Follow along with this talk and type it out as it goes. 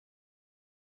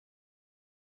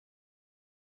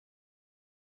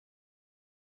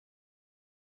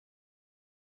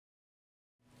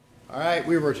All right,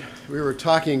 we were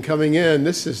talking coming in.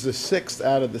 This is the 6th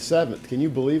out of the 7th. Can you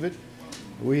believe it?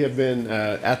 We have been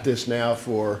at this now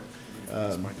for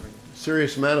a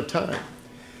serious amount of time.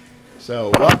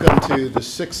 So welcome to the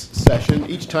 6th session.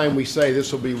 Each time we say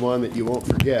this will be one that you won't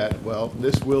forget, well,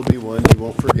 this will be one you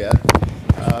won't forget,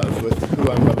 with who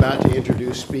I'm about to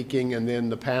introduce speaking, and then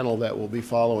the panel that will be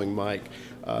following Mike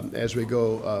as we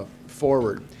go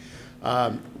forward.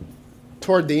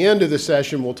 Toward the end of the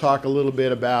session, we'll talk a little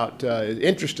bit about,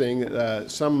 interesting,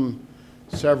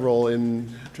 several I'm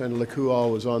trying to look who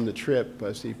all was on the trip.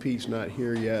 I see Pete's not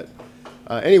here yet.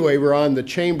 Anyway, we're on the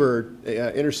Chamber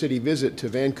intercity visit to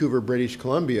Vancouver, British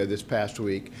Columbia this past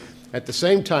week. At the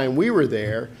same time we were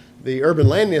there, the Urban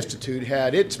Land Institute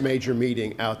had its major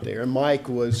meeting out there, and Mike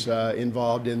was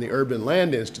involved in the Urban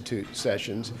Land Institute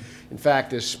sessions. In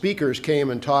fact, as speakers came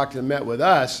and talked and met with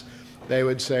us, they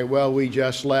would say, well, we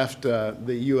just left the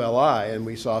ULI, and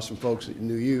we saw some folks that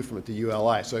knew you from at the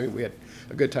ULI, so we had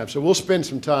a good time. So we'll spend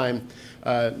some time,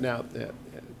 now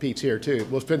Pete's here too,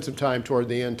 we'll spend some time toward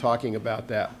the end talking about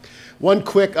that. One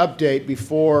quick update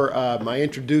before I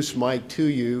introduce Mike to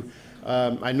you.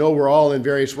 I know we're all in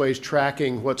various ways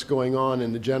tracking what's going on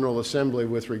in the General Assembly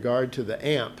with regard to the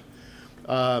AMP,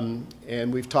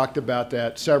 and we've talked about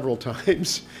that several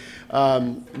times.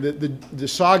 The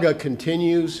saga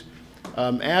continues.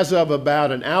 As of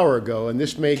about an hour ago, and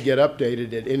this may get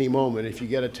updated at any moment, if you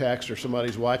get a text or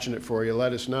somebody's watching it for you,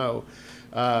 let us know.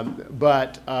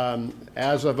 But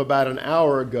as of about an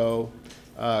hour ago,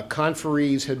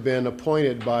 conferees had been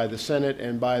appointed by the Senate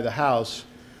and by the House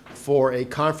for a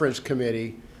conference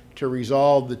committee to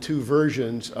resolve the two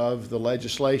versions of the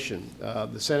legislation.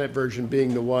 The Senate version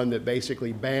being the one that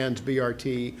basically bans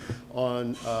BRT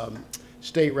on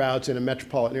state routes in a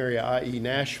metropolitan area, i.e.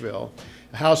 Nashville.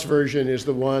 The House version is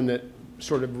the one that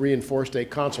sort of reinforced a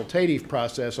consultative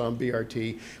process on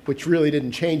BRT, which really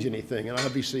didn't change anything, and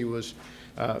obviously was,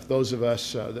 those of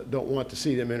us that don't want to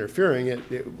see them interfering,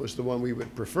 it was the one we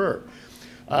would prefer.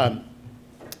 The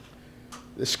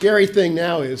scary thing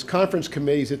now is conference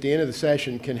committees at the end of the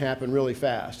session can happen really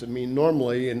fast. I mean,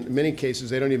 normally, in many cases,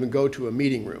 they don't even go to a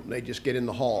meeting room. They just get in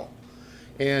the hall.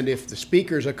 And if the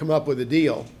speakers have come up with a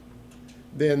deal,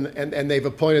 then, and they've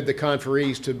appointed the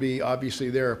conferees to be obviously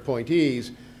their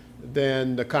appointees,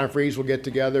 then the conferees will get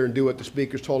together and do what the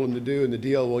speakers told them to do, and the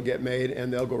deal will get made,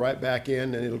 and they'll go right back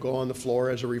in, and it'll go on the floor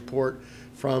as a report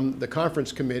from the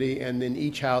conference committee, and then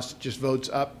each house just votes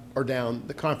up or down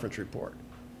the conference report.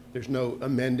 There's no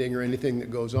amending or anything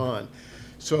that goes on.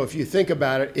 So if you think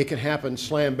about it, it can happen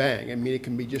slam bang. I mean, it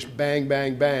can be just bang,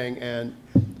 bang, bang, and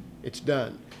it's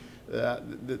done.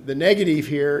 The negative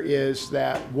here is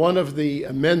that one of the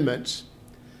amendments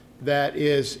that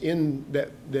is in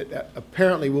that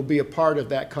apparently will be a part of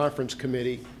that conference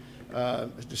committee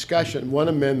discussion. One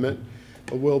amendment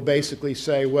will basically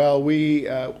say, well, we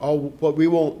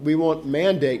won't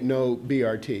mandate no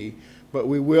BRT, but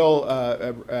we will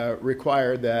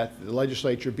require that the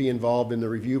legislature be involved in the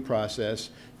review process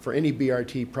for any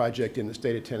BRT project in the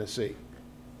state of Tennessee.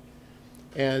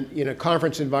 And in a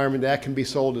conference environment, that can be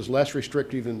sold as less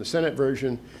restrictive than the Senate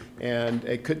version, and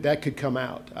that could come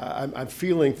out. I'm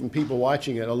feeling from people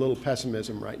watching it a little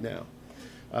pessimism right now,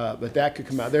 but that could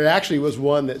come out. There actually was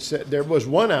one that said, there was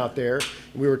one out there,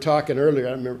 we were talking earlier,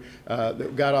 I remember,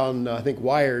 that got on, I think,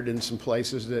 Wired in some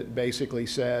places that basically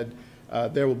said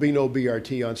there will be no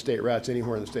BRT on state routes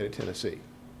anywhere in the state of Tennessee.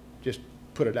 Just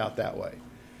put it out that way.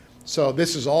 So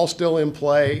this is all still in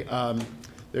play.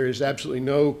 There is absolutely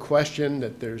no question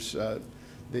that there's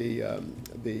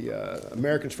the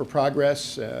Americans for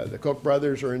Progress, the Koch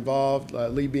brothers are involved.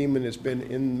 Lee Beaman has been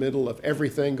in the middle of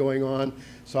everything going on.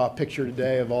 Saw a picture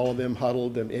today of all of them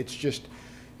huddled, and it's just,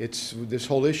 this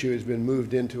whole issue has been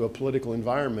moved into a political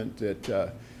environment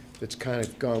that's kind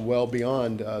of gone well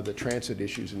beyond the transit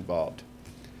issues involved.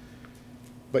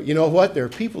 But you know what? There are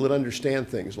people that understand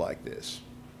things like this.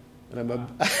 And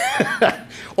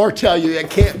or tell you it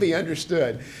can't be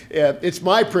understood. It's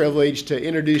my privilege to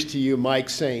introduce to you Mike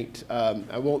Saint.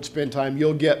 I won't spend time.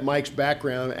 You'll get Mike's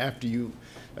background after you,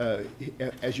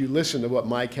 as you listen to what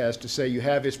Mike has to say. You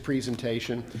have his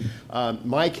presentation.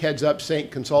 Mike heads up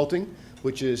Saint Consulting,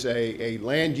 which is a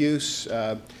land use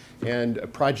and a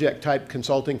project type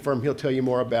consulting firm. He'll tell you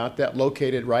more about that,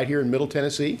 located right here in Middle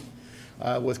Tennessee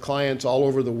with clients all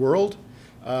over the world.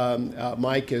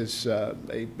 Mike is a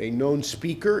known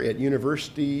speaker at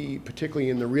university, particularly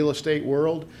in the real estate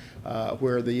world,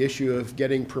 where the issue of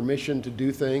getting permission to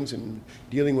do things and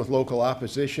dealing with local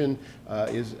opposition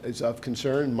is of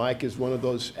concern. Mike is one of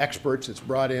those experts that's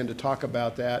brought in to talk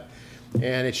about that.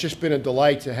 And it's just been a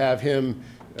delight to have him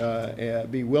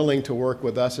be willing to work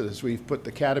with us as we've put the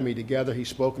academy together. He's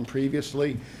spoken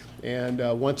previously, and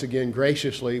once again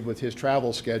graciously with his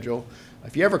travel schedule.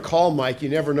 If you ever call Mike, you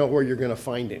never know where you're going to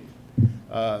find him.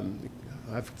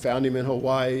 I've found him in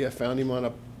Hawaii. I found him on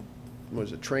a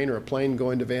train or a plane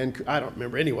going to Vancouver. I don't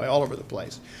remember. Anyway, all over the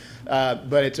place.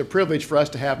 But it's a privilege for us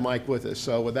to have Mike with us.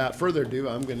 So without further ado,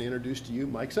 I'm going to introduce to you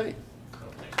Mike Saint.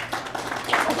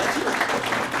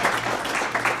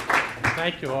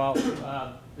 Thank you all.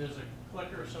 There's a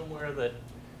clicker somewhere that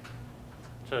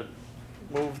to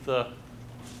move the.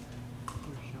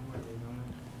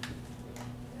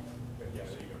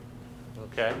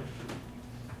 Okay.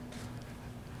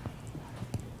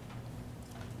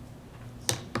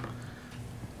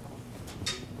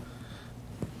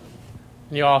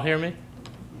 Can you all hear me?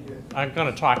 Yeah. I'm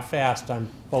going to talk fast. I'm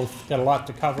both got a lot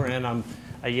to cover, and I'm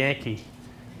a Yankee.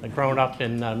 I've grown up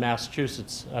in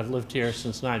Massachusetts. I've lived here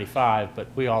since '95, but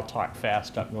we all talk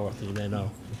fast up north, as you may know.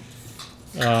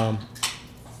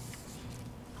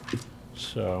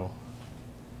 So.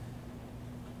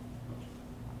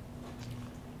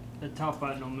 The top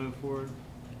button will move forward.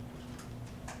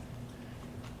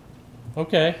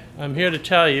 Okay, I'm here to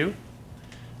tell you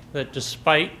that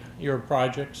despite your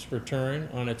project's return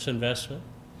on its investment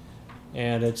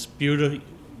and its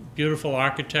beautiful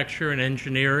architecture and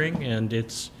engineering and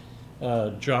its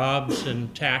jobs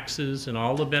and taxes and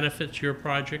all the benefits your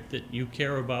project that you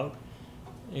care about,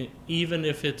 even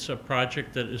if it's a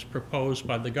project that is proposed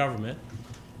by the government,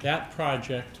 that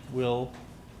project will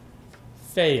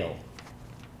fail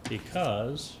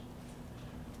because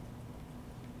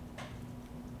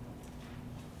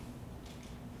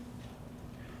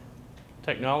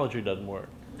technology doesn't work.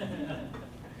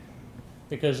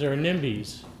 Because there are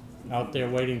NIMBYs out there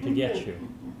waiting to get you.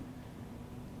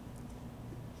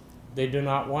 They do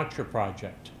not want your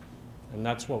project, and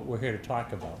that's what we're here to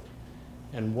talk about.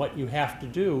 And what you have to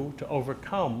do to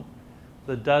overcome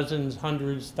the dozens,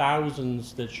 hundreds,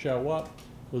 thousands that show up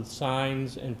with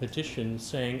signs and petitions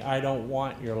saying, I don't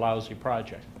want your lousy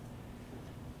project.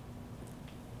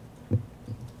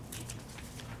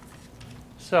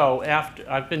 So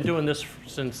I've been doing this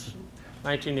since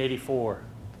 1984,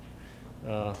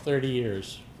 30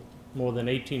 years, more than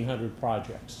 1,800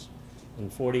 projects in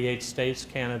 48 states,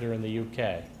 Canada, and the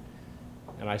UK.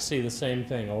 And I see the same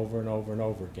thing over and over and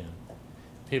over again.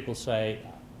 People say,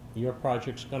 your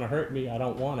project's going to hurt me, I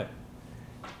don't want it.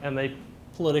 And they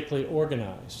politically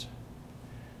organize.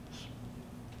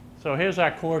 So here's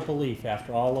our core belief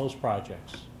after all those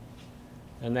projects,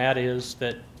 and that is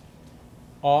that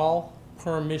all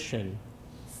permission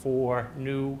for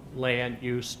new land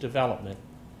use development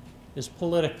is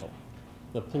political.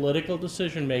 The political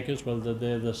decision makers, whether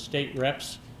they're the state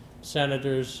reps,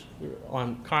 senators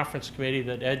on conference committee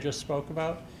that Ed just spoke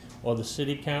about, or the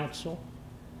city council,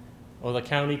 or the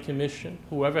county commission,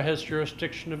 whoever has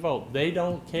jurisdiction to vote, they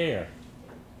don't care,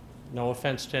 no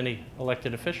offense to any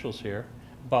elected officials here,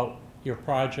 about your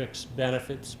project's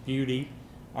benefits, beauty,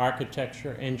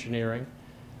 architecture, engineering.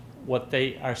 What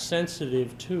they are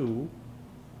sensitive to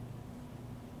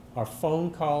are phone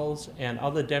calls and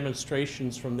other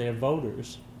demonstrations from their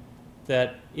voters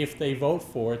that if they vote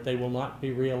for it, they will not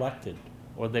be reelected,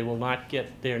 or they will not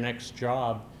get their next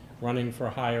job running for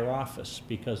higher office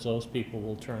because those people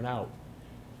will turn out.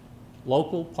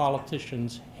 Local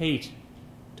politicians hate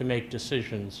to make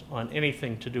decisions on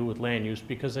anything to do with land use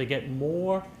because they get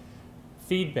more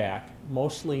feedback,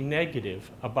 mostly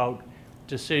negative, about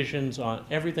decisions on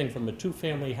everything from a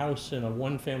two-family house in a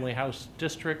one-family house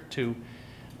district to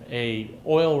a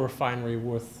oil refinery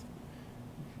worth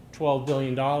 $12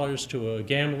 billion to a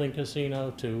gambling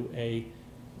casino to a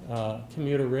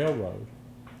commuter railroad.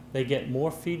 They get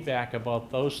more feedback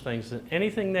about those things than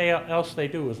anything else they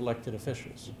do as elected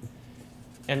officials.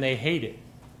 And they hate it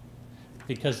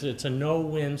because it's a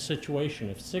no-win situation.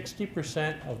 If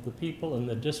 60% of the people in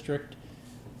the district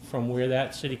from where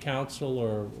that city council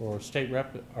or state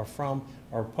rep are from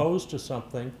are opposed to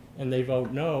something and they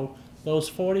vote no, those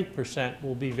 40%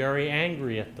 will be very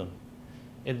angry at them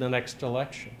in the next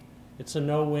election. It's a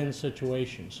no-win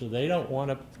situation, so they don't want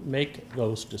to make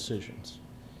those decisions.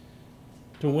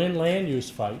 To win land use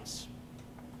fights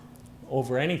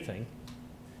over anything,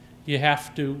 you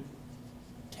have to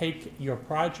take your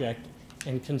project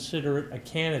and consider it a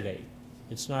candidate.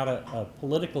 It's not a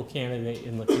political candidate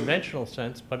in the conventional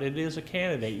sense, but it is a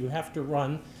candidate. You have to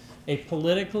run a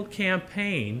political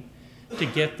campaign to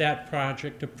get that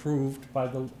project approved by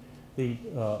the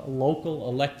local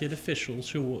elected officials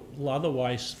who will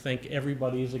otherwise think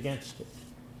everybody is against it.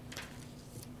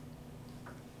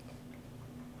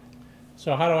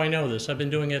 So how do I know this? I've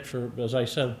been doing it for, as I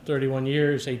said, 31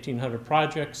 years, 1,800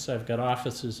 projects. I've got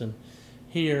offices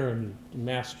here in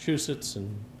Massachusetts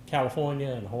and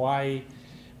California and Hawaii.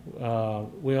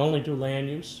 We only do land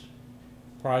use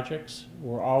projects.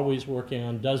 We're always working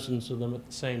on dozens of them at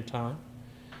the same time.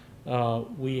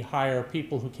 We hire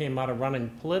people who came out of running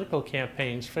political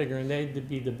campaigns figuring they'd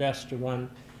be the best to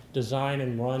design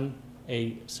and run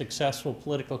a successful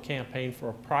political campaign for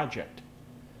a project.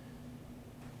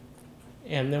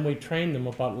 And then we train them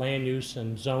about land use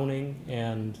and zoning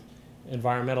and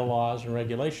environmental laws and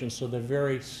regulations, so they're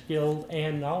very skilled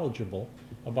and knowledgeable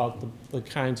about the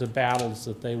kinds of battles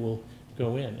that they will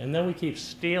go in. And then we keep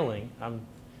stealing. I'm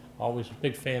always a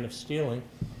big fan of stealing.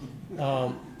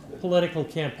 Political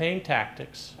campaign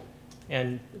tactics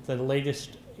and the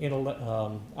latest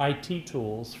IT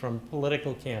tools from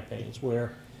political campaigns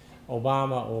where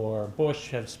Obama or Bush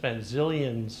have spent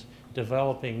zillions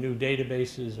developing new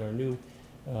databases or new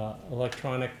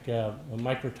electronic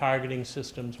micro-targeting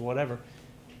systems, whatever.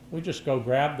 We just go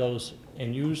grab those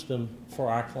and use them for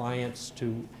our clients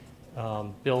to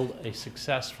build a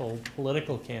successful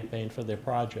political campaign for their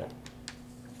project.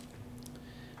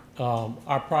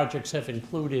 Our projects have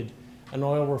included an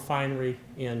oil refinery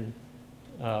in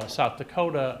South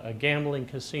Dakota, a gambling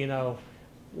casino,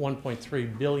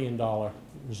 $1.3 billion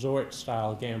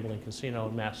resort-style gambling casino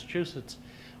in Massachusetts,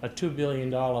 a $2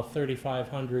 billion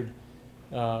 3,500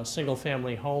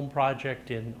 single-family home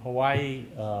project in Hawaii,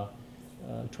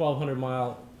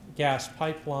 1,200-mile gas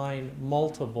pipeline,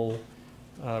 multiple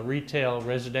retail,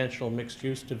 residential,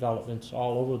 mixed-use developments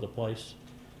all over the place,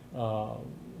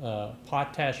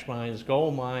 potash mines,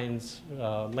 gold mines,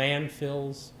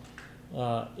 landfills.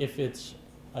 If it's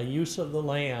a use of the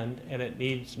land and it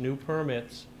needs new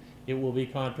permits, it will be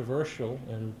controversial,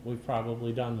 and we've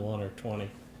probably done 1 or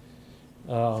 20.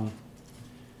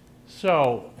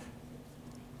 So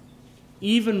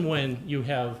even when you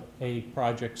have a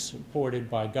project supported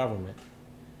by government,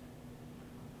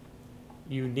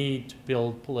 you need to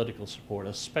build political support,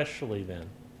 especially then.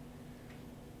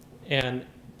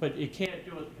 But you can't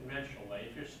do it the conventional way.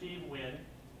 If you're Steve Wynn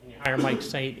and you hire Mike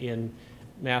Saint in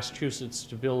Massachusetts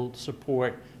to build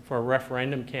support for a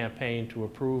referendum campaign to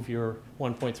approve your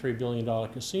 $1.3 billion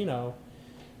casino,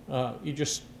 you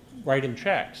just write him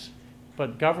checks.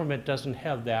 But government doesn't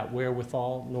have that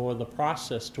wherewithal nor the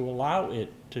process to allow it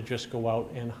to just go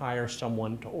out and hire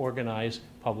someone to organize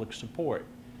public support.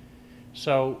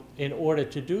 So in order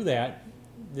to do that,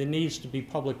 there needs to be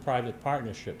public-private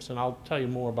partnerships, and I'll tell you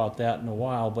more about that in a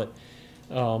while, but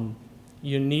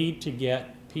you need to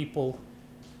get people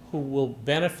who will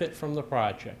benefit from the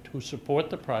project, who support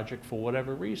the project for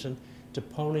whatever reason, to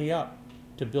pony up,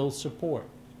 to build support.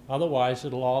 Otherwise,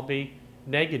 it'll all be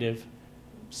negative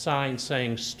signs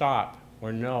saying stop,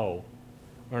 or no,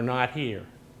 or not here.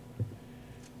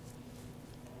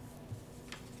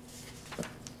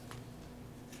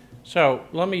 So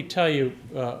let me tell you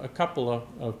a couple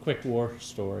of quick war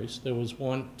stories. There was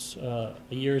once,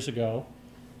 years ago,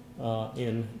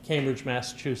 in Cambridge,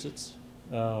 Massachusetts,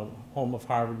 home of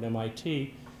Harvard and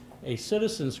MIT, a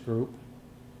citizens group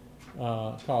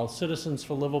called Citizens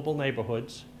for Livable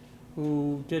Neighborhoods,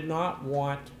 who did not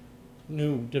want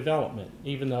new development,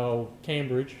 even though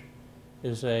Cambridge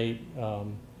is a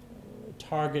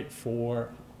target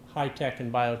for high-tech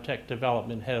and biotech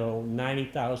development. Had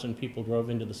 90,000 people drove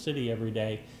into the city every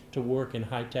day to work in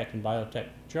high-tech and biotech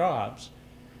jobs.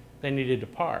 They needed to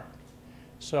park.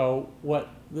 So what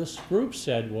this group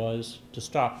said was, to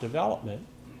stop development,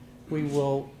 we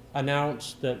will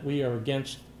announce that we are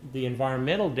against the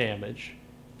environmental damage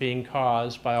being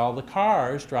caused by all the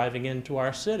cars driving into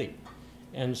our city.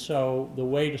 And so the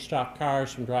way to stop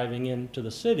cars from driving into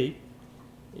the city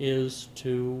is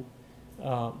to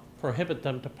prohibit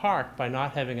them to park by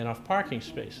not having enough parking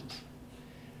spaces.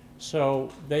 So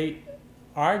they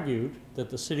argued that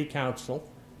the city council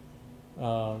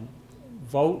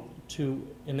vote to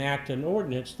enact an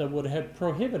ordinance that would have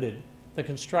prohibited the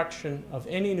construction of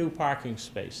any new parking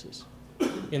spaces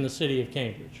in the city of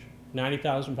Cambridge.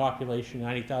 90,000 population,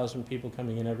 90,000 people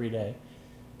coming in every day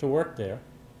to work there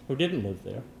who didn't live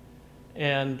there.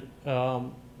 And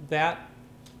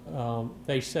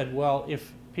they said, well,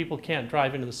 if people can't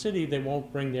drive into the city, they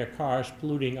won't bring their cars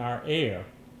polluting our air.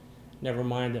 Never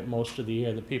mind that most of the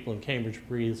air that people in Cambridge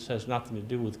breathe has nothing to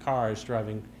do with cars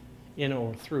driving in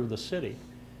or through the city.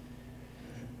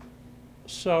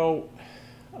 So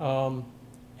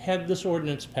had this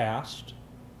ordinance passed,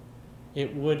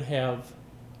 it would have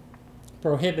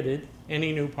prohibited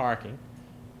any new parking.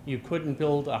 You couldn't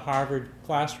build a Harvard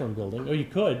classroom building, or you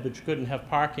could, but you couldn't have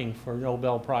parking for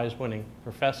Nobel Prize winning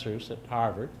professors at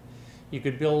Harvard. You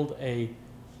could build a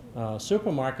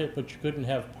supermarket, but you couldn't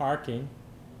have parking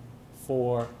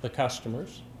for the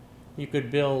customers. You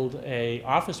could build an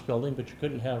office building, but you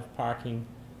couldn't have parking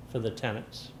for the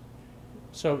tenants.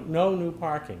 So no new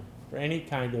parking for any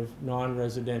kind of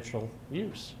non-residential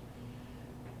use.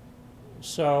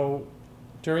 So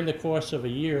during the course of a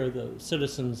year, the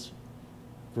citizens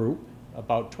group,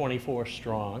 about 24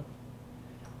 strong,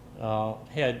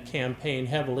 had campaigned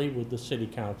heavily with the city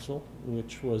council,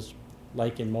 which was,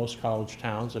 like in most college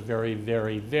towns, a very,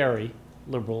 very, very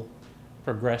liberal,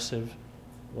 progressive,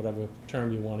 whatever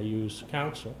term you want to use,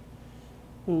 council,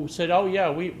 who said, oh yeah,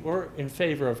 we're in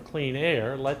favor of clean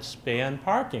air, let's ban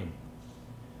parking.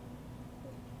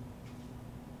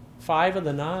 5 of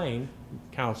the 9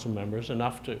 council members,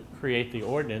 enough to create the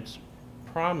ordinance,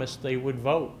 promised they would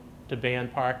vote to ban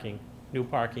parking, new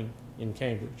parking in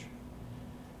Cambridge.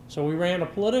 So we ran a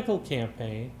political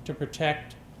campaign to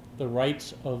protect the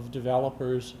rights of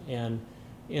developers and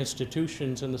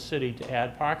institutions in the city to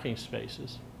add parking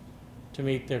spaces to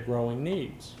meet their growing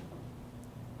needs.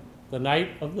 The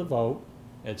night of the vote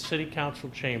at City Council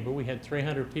chamber, we had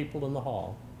 300 people in the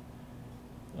hall.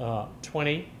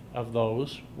 20 of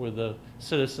those were the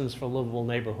Citizens for Livable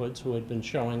Neighborhoods who had been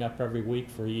showing up every week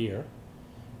for a year.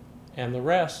 And the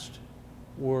rest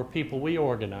were people we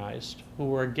organized who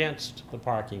were against the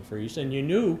parking freeze. And you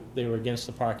knew they were against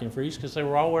the parking freeze because they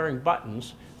were all wearing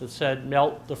buttons that said,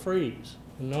 melt the freeze.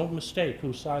 And no mistake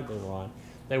whose side they were on.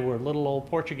 They were little old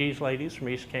Portuguese ladies from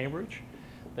East Cambridge.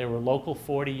 They were local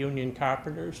 40 union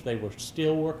carpenters. They were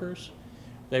steel workers.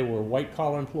 They were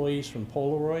white-collar employees from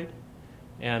Polaroid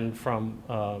and from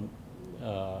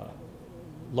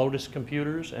Lotus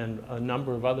Computers and a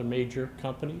number of other major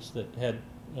companies that had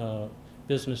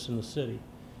business in the city.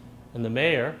 And the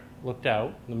mayor looked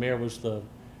out. The mayor was the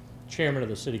chairman of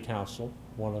the city council,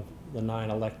 one of the 9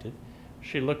 elected.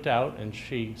 She looked out and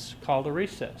she called a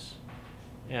recess.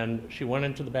 And she went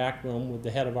into the back room with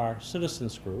the head of our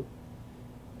citizens group,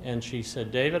 and she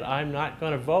said, David, I'm not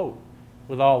going to vote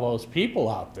with all those people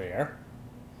out there.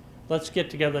 Let's get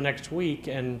together next week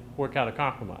and work out a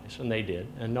compromise. And they did.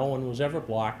 And no one was ever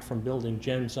blocked from building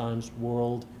Genzyme's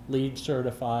World LEED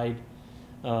certified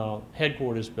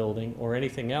headquarters building or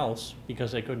anything else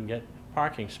because they couldn't get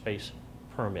parking space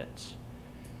permits.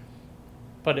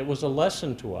 But it was a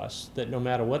lesson to us that no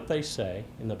matter what they say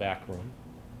in the back room,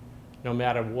 no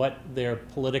matter what their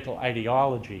political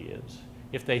ideology is,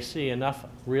 if they see enough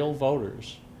real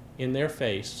voters in their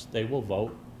face, they will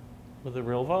vote with the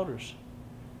real voters.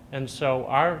 And so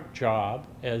our job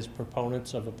as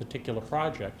proponents of a particular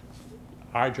project,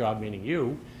 our job meaning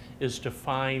you, is to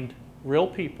find real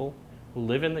people who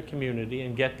live in the community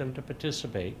and get them to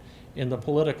participate in the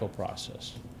political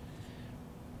process.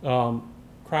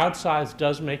 Crowd size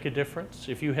does make a difference.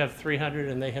 If you have 300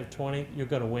 and they have 20, you're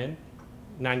going to win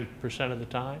 90% of the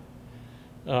time.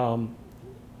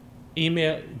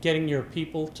 Getting your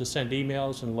people to send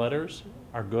emails and letters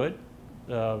are good,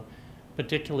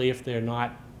 particularly if they're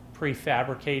not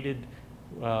prefabricated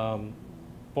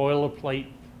boilerplate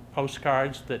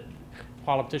postcards that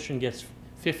politician gets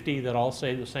 50 that all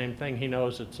say the same thing. He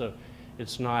knows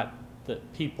it's not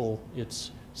that people,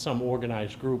 it's some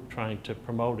organized group trying to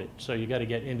promote it. So you got to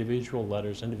get individual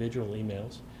letters, individual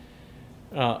emails,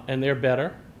 and they're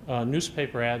better.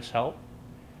 Newspaper ads help.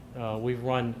 We've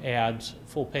run ads,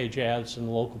 full-page ads in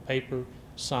the local paper,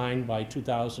 signed by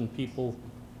 2,000 people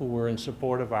who were in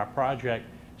support of our project,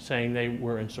 saying they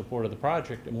were in support of the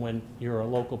project. And when you're a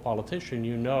local politician,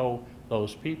 you know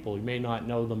those people. You may not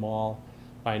know them all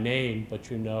by name, but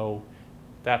you know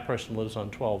that person lives on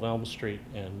 12 Elm Street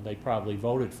and they probably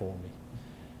voted for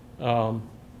me.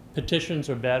 Petitions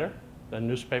are better than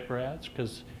newspaper ads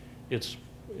because it's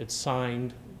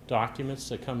signed documents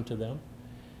that come to them.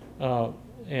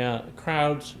 And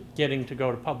crowds getting to go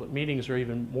to public meetings are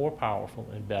even more powerful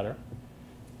and better.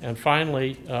 And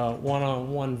finally,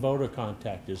 one-on-one voter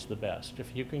contact is the best.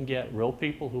 If you can get real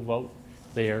people who vote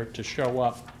there to show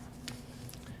up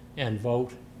and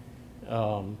vote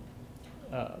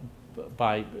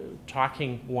by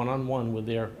talking one-on-one with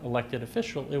their elected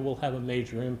official, it will have a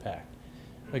major impact.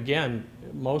 Again,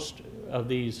 most of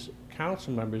these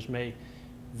council members may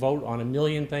vote on 1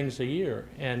 million things a year,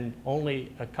 and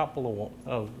only a couple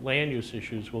of land use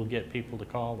issues will get people to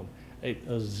call them. A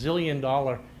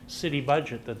zillion-dollar city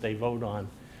budget that they vote on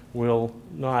will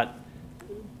not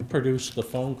produce the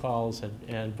phone calls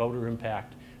and voter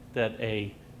impact that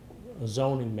a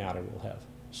zoning matter will have.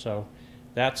 So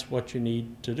that's what you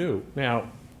need to do.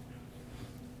 Now,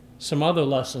 some other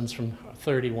lessons from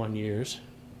 31 years.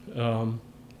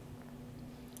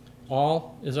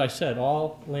 As I said,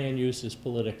 all land use is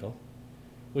political.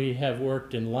 We have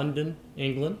worked in London,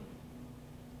 England,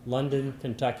 London,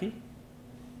 Kentucky,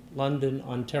 London,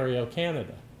 Ontario,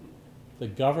 Canada. The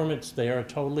governments there are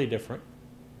totally different.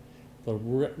 The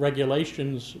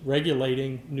regulations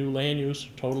regulating new land use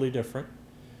are totally different.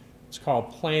 It's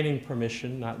called planning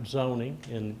permission, not zoning,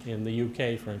 in the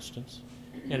UK, for instance.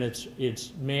 And it's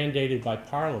mandated by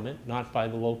Parliament, not by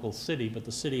the local city, but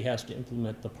the city has to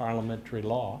implement the parliamentary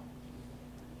law.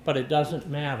 But it doesn't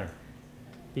matter,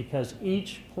 because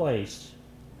each place,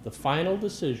 the final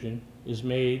decision is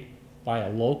made by a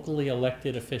locally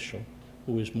elected official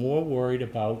who is more worried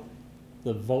about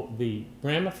the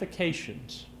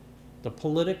ramifications, the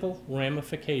political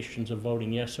ramifications of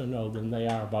voting yes or no than they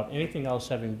are about anything else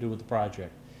having to do with the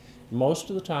project. Most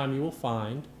of the time you will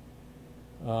find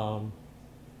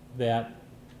that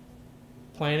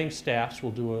planning staffs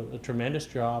will do a tremendous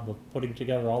job of putting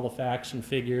together all the facts and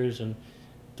figures and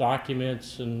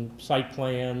documents and site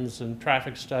plans and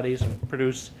traffic studies and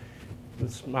produce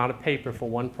this amount of paper for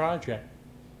one project.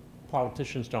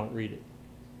 Politicians don't read it.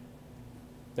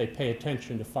 They pay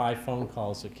attention to 5 phone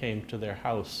calls that came to their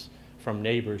house from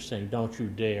neighbors saying, don't you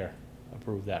dare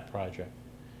approve that project.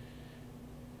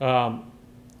 The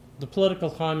political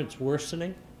climate's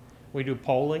worsening. We do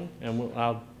polling, and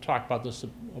I'll talk about this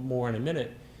more in a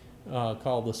minute,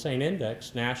 called the St.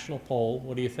 Index, national poll.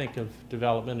 What do you think of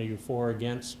development? Are you for or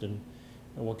against? And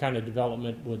what kind of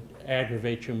development would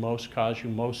aggravate you most, cause you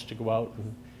most to go out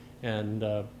and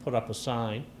put up a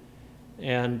sign?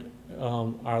 And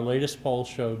our latest poll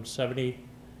showed 79%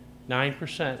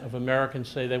 of Americans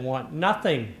say they want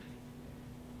nothing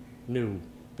new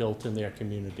built in their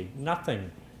community.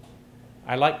 Nothing.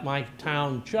 I like my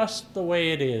town just the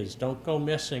way it is. Don't go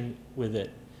messing with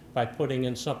it by putting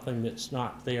in something that's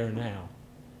not there now.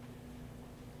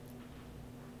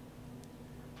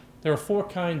 There are 4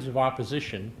 kinds of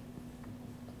opposition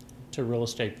to real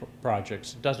estate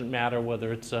projects. It doesn't matter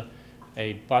whether it's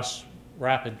a bus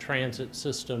rapid transit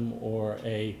system or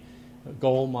a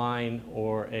gold mine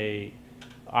or a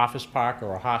office park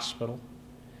or a hospital.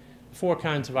 4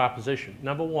 kinds of opposition.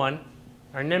 Number 1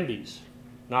 are NIMBYs,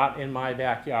 not in my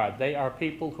backyard. They are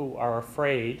people who are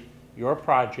afraid your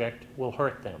project will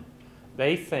hurt them.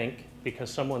 They think, because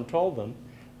someone told them,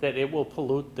 that it will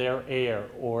pollute their air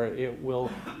or it will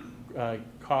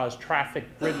cause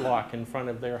traffic gridlock in front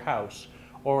of their house,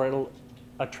 or it'll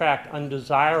attract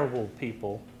undesirable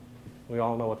people, we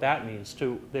all know what that means,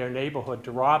 to their neighborhood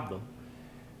to rob them,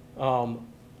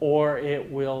 or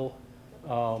it will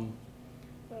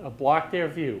block their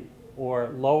view or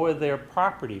lower their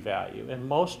property value. And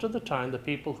most of the time the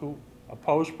people who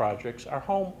oppose projects are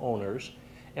homeowners,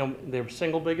 and their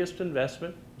single biggest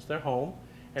investment is their home,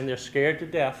 and they're scared to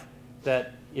death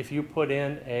that if you put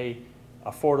in a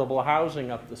affordable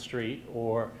housing up the street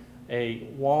or a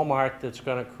Walmart that's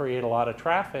going to create a lot of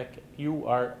traffic,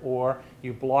 or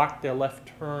you block their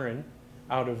left turn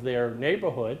out of their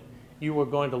neighborhood, you are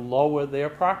going to lower their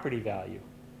property value.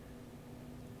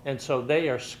 And so they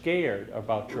are scared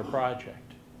about your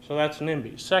project. So that's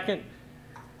NIMBY. Second,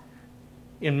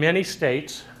 in many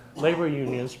states, labor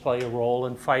unions play a role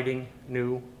in fighting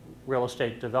new real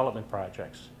estate development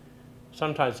projects.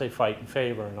 Sometimes they fight in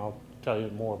favor, and I'll tell you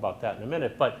more about that in a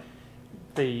minute, but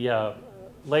the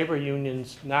labor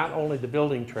unions, not only the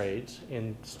building trades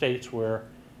in states where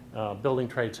building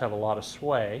trades have a lot of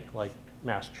sway, like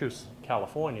Massachusetts,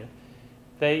 California,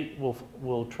 they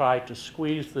will try to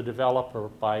squeeze the developer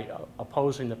by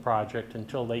opposing the project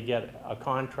until they get a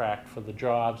contract for the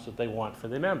jobs that they want for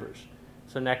their members.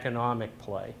 It's an economic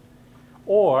play.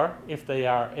 Or if they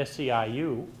are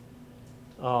SEIU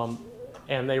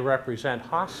and they represent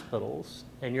hospitals,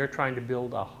 and you're trying to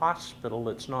build a hospital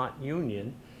that's not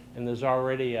union, and there's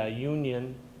already a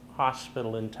union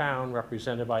hospital in town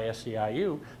represented by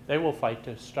SEIU, they will fight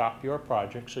to stop your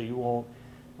project so you won't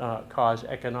cause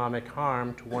economic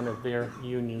harm to one of their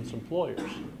union's employers.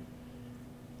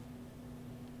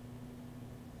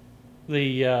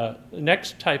 The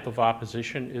next type of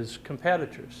opposition is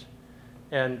competitors.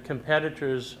 And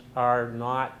competitors are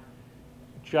not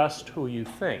just who you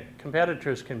think.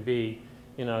 Competitors can be,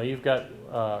 you know, you've got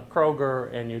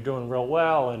Kroger and you're doing real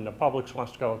well and the Publix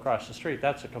wants to go across the street.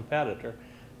 That's a competitor.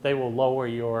 They will lower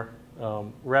your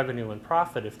revenue and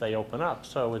profit if they open up.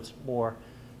 So it's more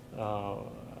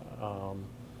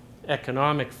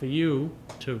economic for you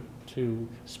to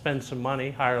spend some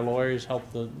money, hire lawyers,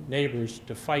 help the neighbors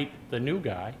to fight the new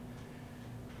guy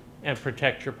and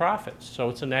protect your profits. So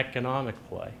it's an economic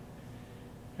play.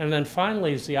 And then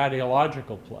finally is the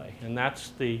ideological play, and that's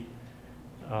the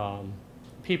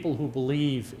people who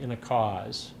believe in a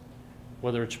cause,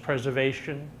 whether it's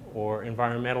preservation or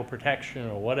environmental protection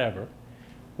or whatever,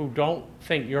 who don't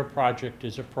think your project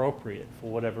is appropriate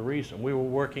for whatever reason. We were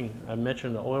working, I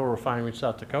mentioned the oil refinery in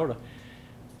South Dakota.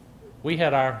 We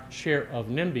had our share of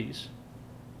NIMBYs,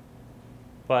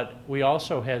 but we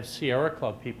also had Sierra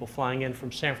Club people flying in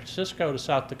from San Francisco to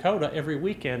South Dakota every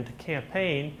weekend to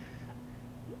campaign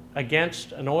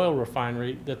against an oil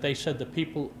refinery that they said the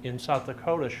people in South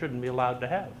Dakota shouldn't be allowed to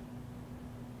have.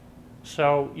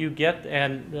 So you get,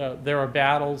 and there are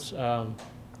battles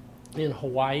in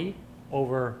Hawaii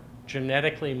over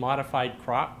genetically modified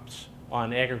crops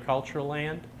on agricultural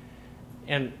land,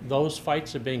 and those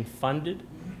fights are being funded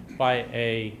by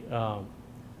a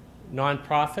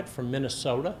nonprofit from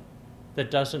Minnesota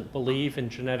that doesn't believe in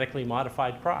genetically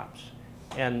modified crops.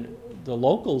 And the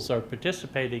locals are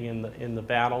participating in the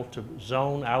battle to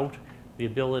zone out the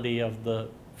ability of the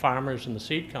farmers and the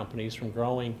seed companies from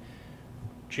growing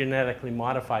genetically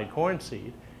modified corn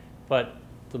seed, but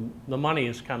the money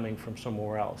is coming from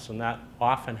somewhere else, and that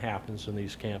often happens in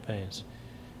these campaigns.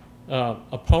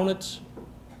 Opponents,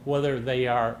 whether they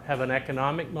have an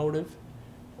economic motive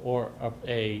or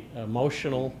a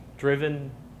emotional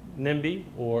driven NIMBY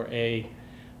or a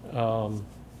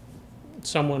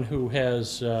someone who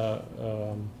has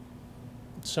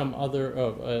some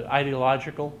other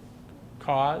ideological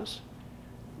cause,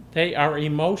 they are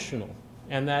emotional,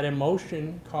 and that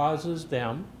emotion causes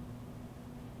them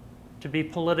to be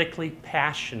politically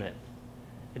passionate.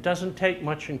 It doesn't take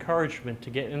much encouragement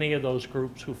to get any of those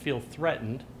groups who feel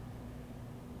threatened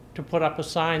to put up a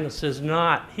sign that says,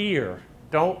 "Not here,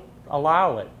 don't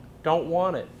allow it, don't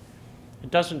want it." It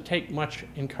doesn't take much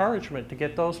encouragement to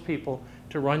get those people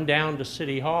to run down to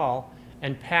City Hall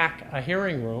and pack a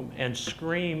hearing room and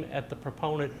scream at the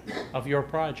proponent of your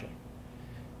project.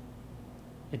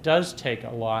 It does take a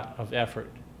lot of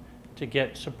effort to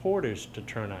get supporters to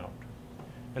turn out.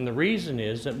 And the reason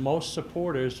is that most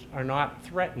supporters are not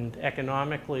threatened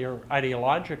economically or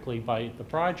ideologically by the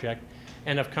project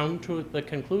and have come to the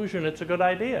conclusion it's a good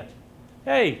idea.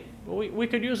 Hey, we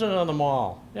could use it on the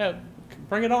mall. Yeah,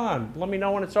 bring it on. Let me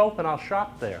know when it's open. I'll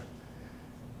shop there.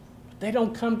 But they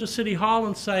don't come to City Hall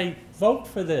and say, vote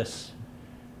for this.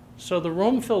 So the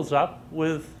room fills up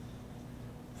with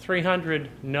 300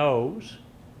 no's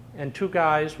and 2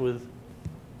 guys with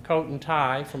coat and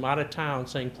tie from out of town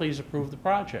saying, please approve the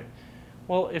project.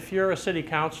 Well, if you're a city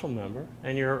council member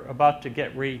and you're about to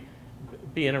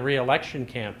be in a re-election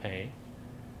campaign,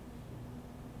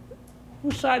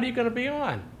 whose side are you going to be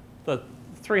on? The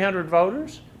 300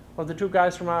 voters or the 2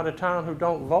 guys from out of town who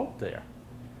don't vote there?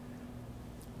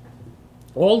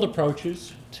 Old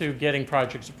approaches to getting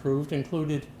projects approved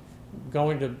included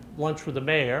going to lunch with the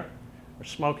mayor or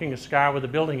smoking a cigar with the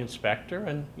building inspector,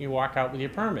 and you walk out with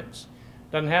your permits.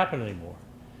 Doesn't happen anymore.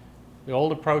 The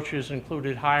old approaches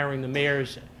included hiring the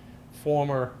mayor's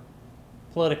former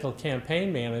political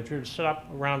campaign manager to set up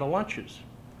round of lunches.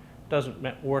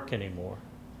 Doesn't work anymore.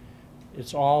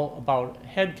 It's all about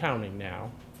head counting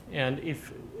now, and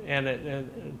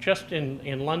just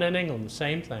in London, England, the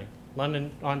same thing.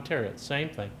 London, Ontario, the same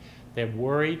thing. They're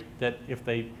worried that if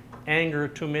they anger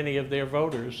too many of their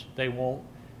voters, they won't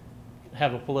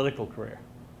have a political career.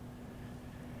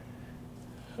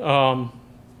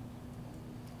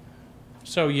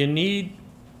 So you need,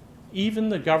 even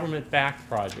the government-backed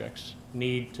projects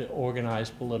need to organize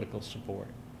political support.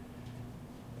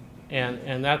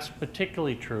 And that's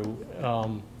particularly true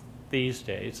these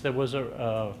days. There was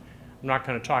I'm not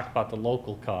going to talk about the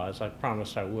local cause. I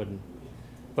promised I wouldn't.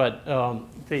 But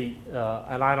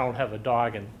and I don't have a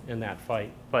dog in that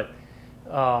fight. But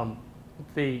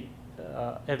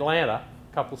Atlanta,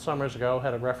 a couple summers ago,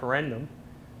 had a referendum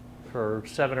for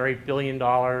 $7 or $8 billion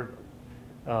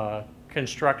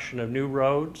construction of new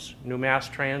roads, new mass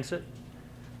transit,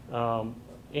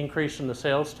 increase in the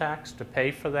sales tax to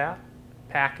pay for that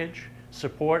package,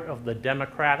 support of the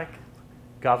Democratic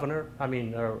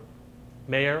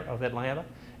mayor of Atlanta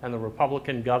and the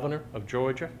Republican governor of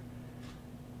Georgia.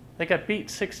 They got beat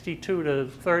 62 to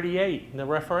 38 in the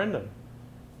referendum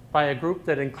by a group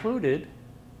that included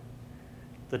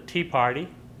the Tea Party.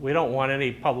 We don't want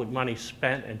any public money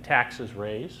spent and taxes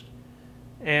raised.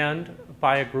 And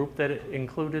by a group that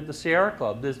included the Sierra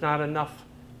Club. There's not enough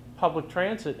public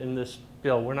transit in this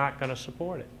bill. We're not going to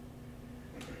support it.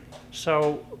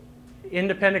 So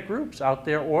independent groups out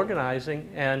there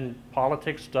organizing, and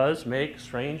politics does make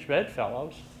strange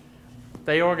bedfellows.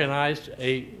 They organized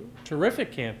a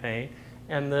terrific campaign,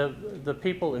 and the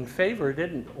people in favor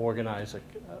didn't organize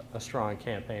a strong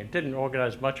campaign, didn't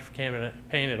organize much of a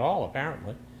campaign at all,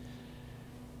 apparently.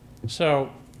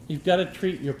 So you've got to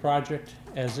treat your project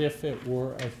as if it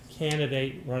were a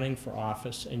candidate running for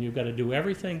office, and you've got to do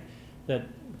everything that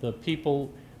the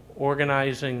people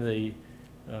organizing the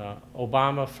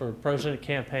Obama for president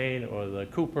campaign or the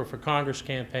Cooper for Congress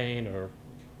campaign or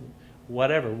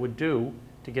whatever would do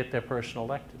to get their person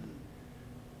elected.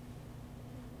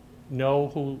 Know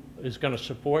who is going to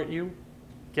support you,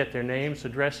 get their names,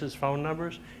 addresses, phone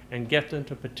numbers, and get them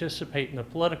to participate in the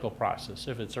political process.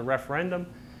 If it's a referendum,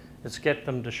 it's get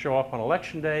them to show up on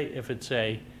election day. If it's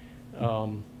a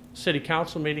city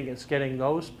council meeting, it's getting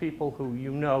those people who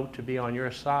you know to be on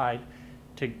your side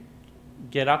to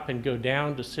get up and go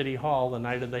down to City Hall the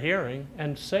night of the hearing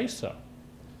and say so.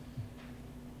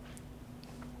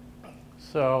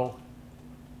 So,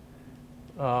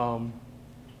 I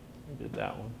did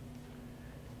that one.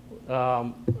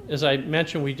 As I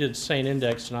mentioned, we did St.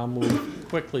 Index, and I'll move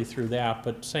quickly through that,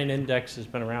 but St. Index has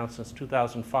been around since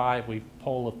 2005. We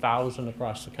poll 1,000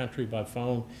 across the country by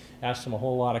phone, ask them a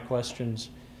whole lot of questions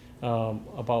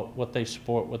about what they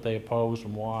support, what they oppose,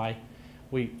 and why.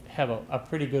 We have a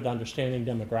pretty good understanding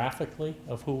demographically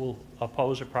of who will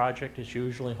oppose a project. It's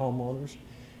usually homeowners.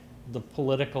 The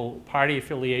political party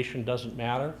affiliation doesn't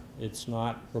matter. It's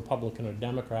not Republican or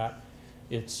Democrat.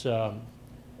 It's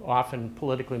often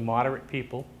politically moderate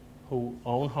people who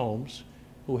own homes,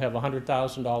 who have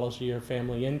 $100,000 a year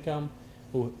family income,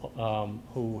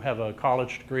 who have a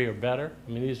college degree or better.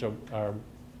 I mean, these are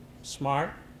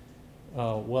smart,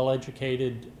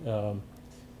 well-educated,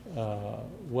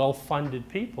 well-funded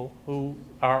people who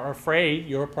are afraid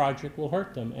your project will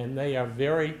hurt them, and they are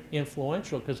very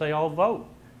influential because they all vote,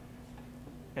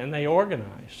 and they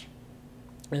organize,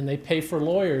 and they pay for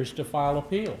lawyers to file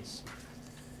appeals.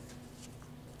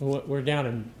 We're down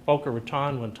in Boca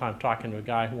Raton one time talking to a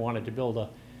guy who wanted to build a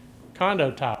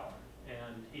condo tower,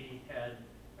 and he had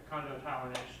a condo tower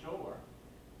next door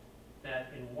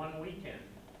that in one weekend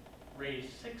raised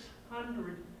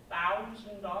 $600,000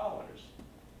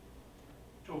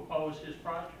 to oppose his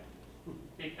project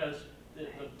because the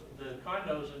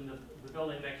condos in the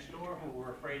building next door who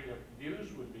were afraid their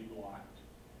views would be blocked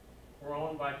were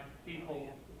owned by people,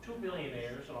 2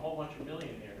 billionaires and a whole bunch of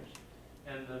millionaires,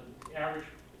 and the average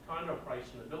condo price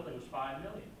in the building was $5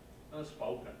 million.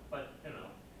 Unspoken, but you know,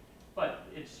 but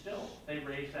it's still, they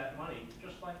raised that money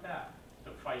just like that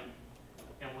to fight,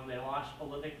 and when they lost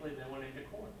politically, they went into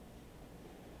court.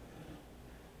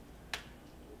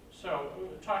 So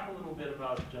talk a little bit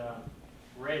about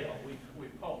rail. We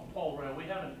poll rail. We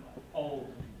haven't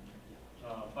polled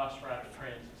bus rapid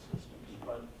transit systems,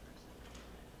 but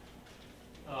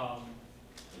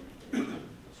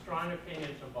strong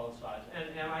opinions on both sides.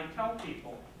 And I tell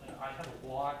people, I have a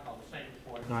blog called The Same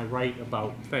Report, and I write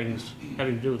about things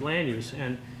having to do with land use.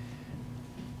 And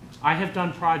I have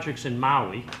done projects in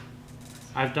Maui.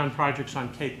 I've done projects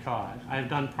on Cape Cod. I've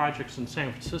done projects in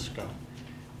San Francisco.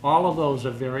 All of those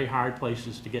are very hard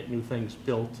places to get new things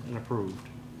built and approved.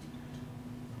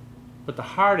 But the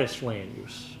hardest land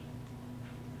use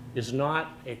is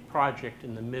not a project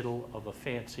in the middle of a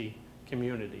fancy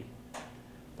community.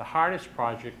 The hardest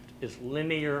project is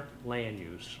linear land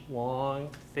use, long,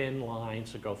 thin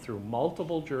lines that go through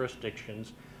multiple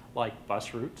jurisdictions like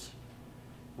bus routes,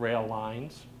 rail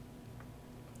lines,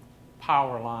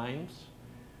 power lines,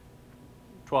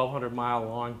 1,200-mile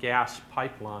long gas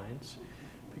pipelines,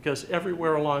 because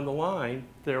everywhere along the line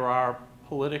there are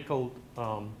political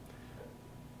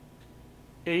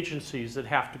agencies that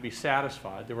have to be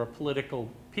satisfied. There are political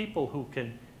people who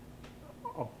can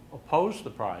oppose the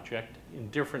project in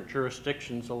different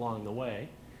jurisdictions along the way.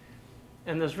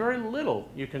 And there's very little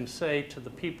you can say to the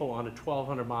people on a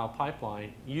 1,200-mile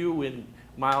pipeline, you in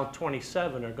mile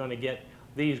 27 are going to get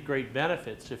these great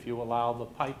benefits if you allow the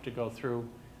pipe to go through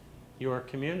your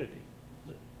community.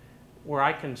 Where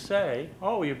I can say,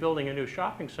 oh, you're building a new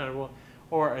shopping center, well,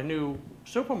 or a new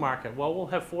supermarket. Well, we'll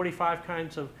have 45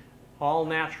 kinds of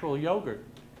all-natural yogurt.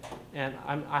 And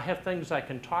I have things I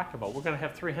can talk about. We're going to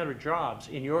have 300 jobs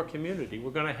in your community.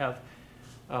 We're going to have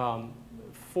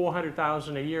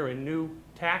 $400,000 a year in new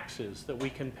taxes that we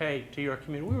can pay to your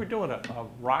community. We were doing a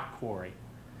rock quarry.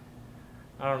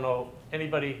 I don't know,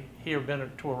 anybody here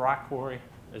been to a rock quarry?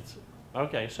 It's,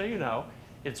 okay, so you know,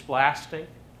 it's blasting,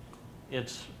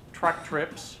 it's truck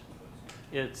trips,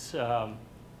 it's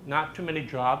not too many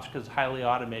jobs because it's highly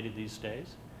automated these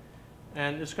days.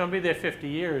 And it's going to be there 50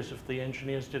 years if the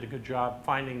engineers did a good job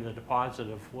finding the deposit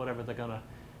of whatever they're going to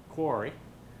quarry.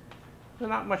 There's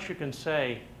not much you can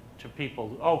say to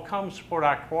people, oh, come support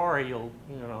our quarry, you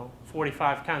know,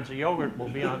 45 kinds of yogurt will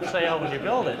be on sale when you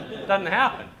build it. It doesn't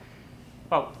happen.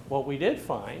 But what we did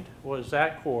find was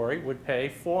that quarry would pay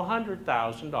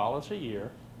 $400,000 a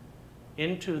year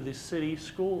into the city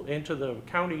school, into the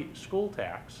county school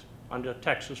tax under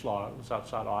Texas law. It was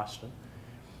outside Austin.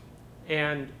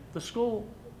 And the school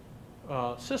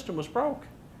system was broke.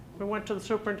 We went to the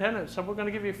superintendent and said, we're going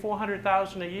to give you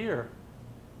 $400,000 a year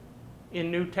in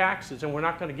new taxes, and we're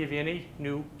not going to give you any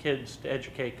new kids to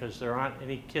educate because there aren't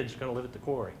any kids going to live at the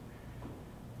quarry.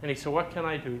 And he said, what can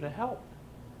I do to help?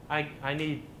 I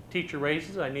need teacher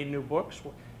raises, I need new books.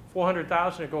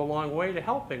 $400,000 would go a long way to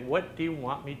helping. What do you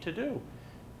want me to do?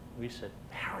 We said,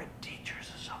 Parent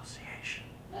Teachers Association.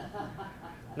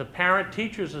 The Parent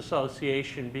Teachers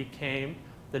Association became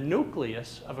the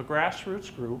nucleus of a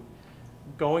grassroots group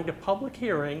going to public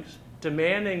hearings,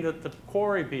 demanding that the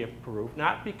quarry be approved,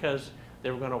 not because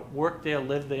they were going to work there,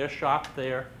 live there, shop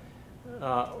there,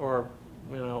 or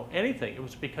anything. It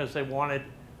was because they wanted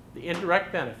the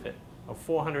indirect benefit of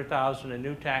 $400,000 in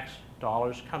new tax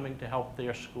dollars coming to help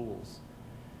their schools.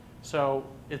 So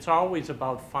it's always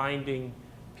about finding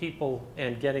people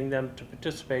and getting them to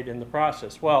participate in the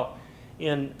process. Well,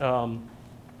 in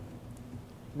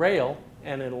rail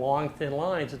and in long, thin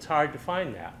lines, it's hard to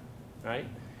find that, right?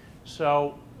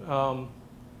 So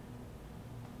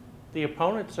the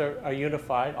opponents are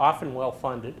unified, often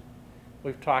well-funded.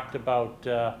 We've talked about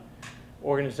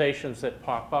organizations that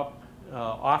pop up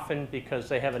often because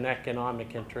they have an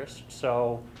economic interest.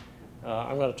 So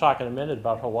I'm going to talk in a minute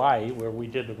about Hawaii, where we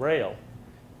did a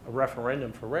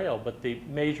referendum for rail, but the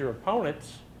major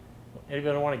opponents,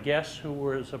 anybody want to guess who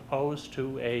was opposed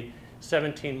to a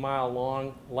 17-mile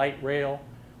long light rail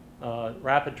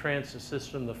rapid transit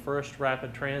system, the first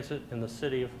rapid transit in the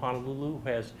city of Honolulu,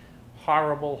 has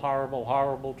horrible, horrible,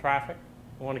 horrible traffic?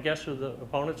 You want to guess who the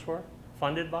opponents were?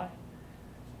 Funded by?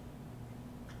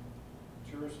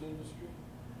 Tourist industry?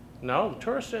 No, the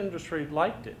tourist industry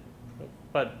liked it.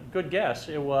 But good guess,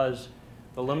 it was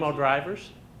the limo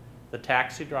drivers, the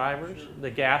taxi drivers,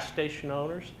 the gas station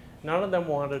owners. None of them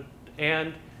wanted,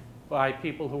 and by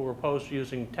people who were opposed to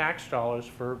using tax dollars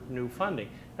for new funding.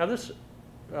 Now this,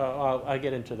 I'll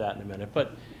get into that in a minute.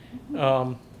 But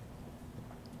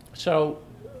so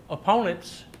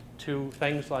opponents to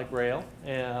things like rail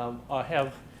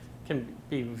can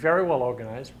be very well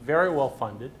organized, very well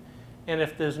funded, and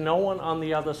if there's no one on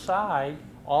the other side,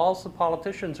 all the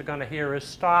politicians are going to hear is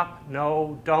stop,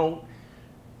 no, don't,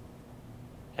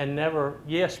 and never,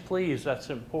 yes, please, that's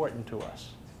important to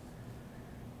us.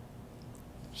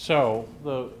 So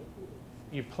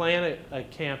you plan a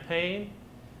campaign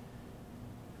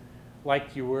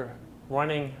like you were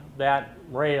running that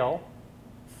rail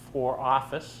for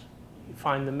office. You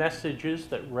find the messages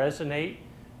that resonate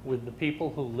with the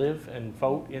people who live and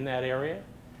vote in that area,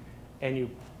 and you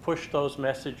push those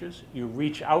messages. You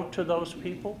reach out to those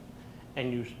people,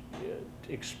 and you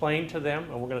explain to them,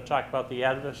 and we're going to talk about the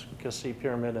advocacy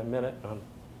pyramid in a minute. I'm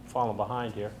falling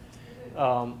behind here.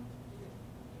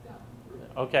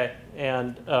 Okay,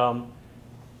 and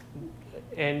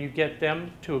you get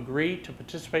them to agree to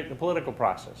participate in the political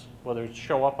process, whether it's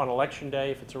show up on election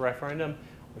day if it's a referendum,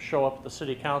 or show up at the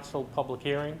city council public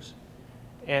hearings.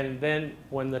 And then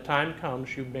when the time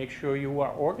comes, you make sure you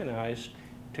are organized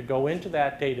to go into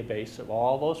that database of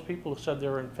all those people who said they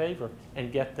were in favor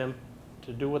and get them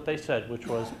to do what they said, which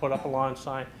was put up a lawn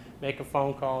sign, make a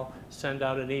phone call, send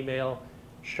out an email,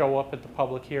 show up at the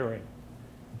public hearing.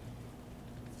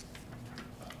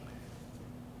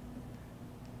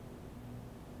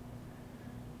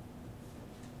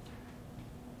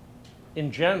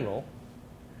 In general,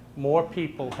 more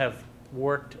people have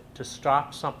worked to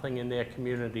stop something in their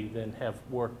community than have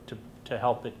worked to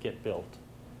help it get built.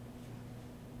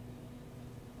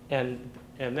 And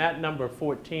that number,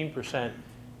 14%,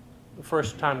 the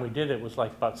first time we did it was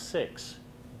like about 6.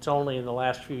 It's only in the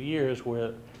last few years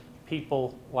where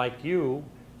people like you,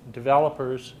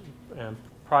 developers and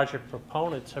project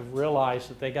proponents, have realized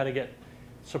that they got to get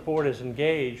supporters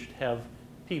engaged, have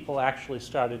people actually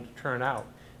started to turn out.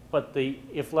 But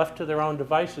if left to their own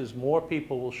devices, more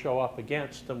people will show up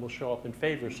against than will show up in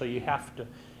favor. So you have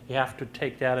to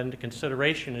take that into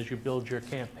consideration as you build your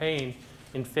campaign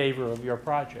in favor of your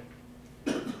project.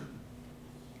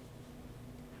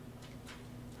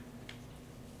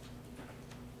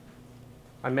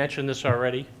 I mentioned this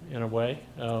already in a way.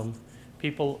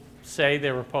 People say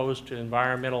they're opposed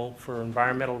to for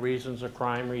environmental reasons or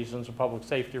crime reasons or public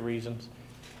safety reasons,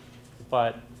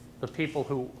 but the people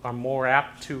who are more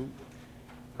apt to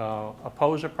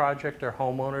oppose a project are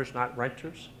homeowners, not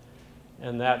renters,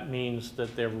 and that means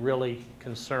that they're really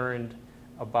concerned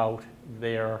about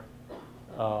their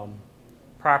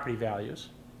property values,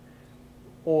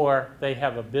 or they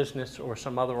have a business or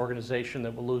some other organization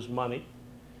that will lose money.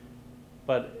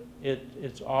 But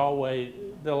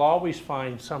they'll always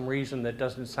find some reason that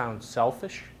doesn't sound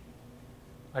selfish.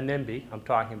 A NIMBY, I'm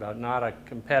talking about, not a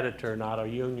competitor, not a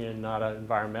union, not an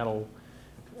environmental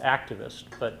activist,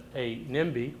 but a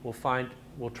NIMBY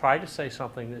will try to say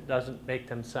something that doesn't make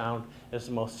them sound as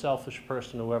the most selfish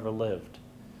person who ever lived.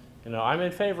 You know, I'm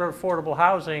in favor of affordable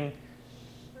housing,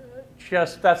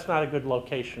 just that's not a good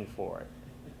location for it.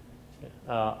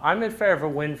 I'm in favor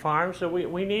of wind farms, so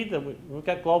we need them. We've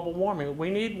got global warming, we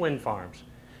need wind farms.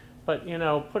 But, you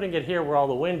know, putting it here where all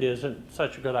the wind isn't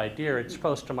such a good idea. It's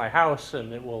close to my house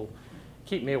and it will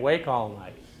keep me awake all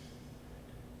night.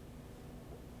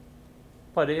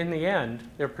 But in the end,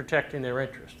 they're protecting their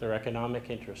interest, their economic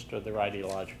interest or their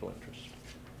ideological interest.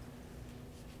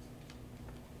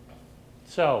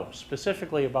 So,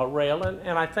 specifically about rail,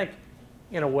 and I think,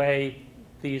 in a way,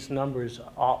 these numbers,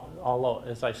 although,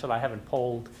 as I said, I haven't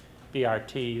polled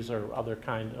BRTs or other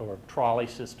kind, or trolley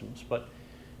systems, but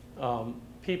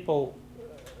people,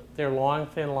 they're long,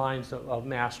 thin lines of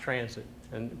mass transit,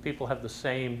 and people have the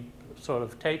same sort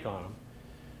of take on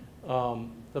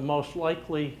them. The most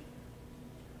likely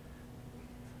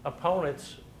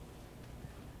opponents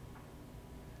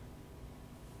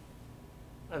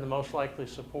and the most likely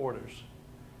supporters.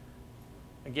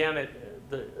 Again,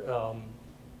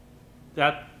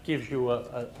 that gives you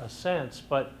a sense,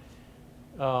 but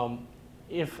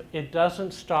if it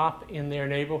doesn't stop in their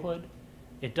neighborhood,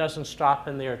 it doesn't stop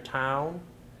in their town.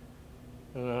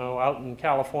 You know, out in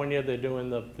California, they're doing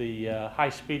the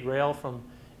high-speed rail from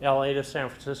LA to San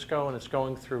Francisco, and it's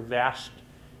going through vast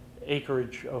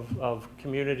acreage of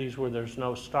communities where there's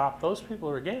no stop. Those people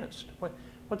are against.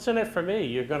 What's in it for me?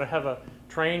 You're going to have a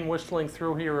train whistling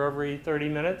through here every 30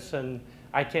 minutes, and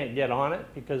I can't get on it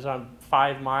because I'm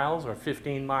 5 miles or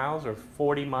 15 miles or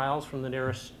 40 miles from the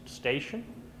nearest station?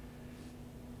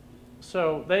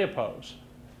 So they oppose.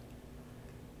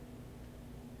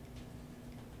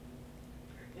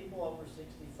 People over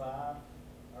 65 are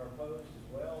opposed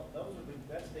as well.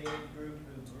 That's the age group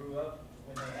who grew up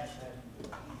when they had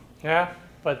passenger. Yeah,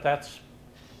 but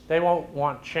they won't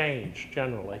want change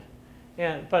generally.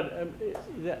 But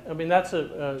I mean, that's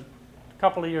a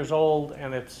couple of years old,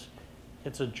 and it's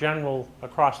a general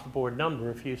across-the-board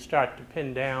number. If you start to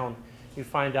pin down, you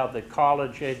find out that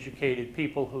college-educated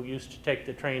people who used to take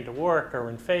the train to work are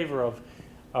in favor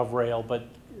of rail, but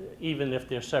even if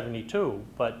they're 72.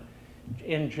 But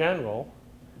in general,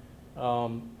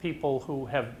 people who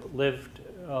have lived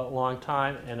a long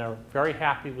time and are very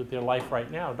happy with their life right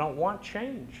now don't want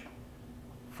change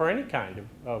for any kind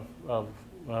of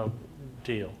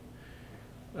deal.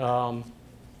 And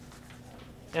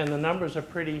the numbers are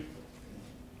pretty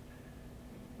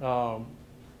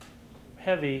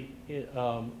heavy.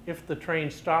 If the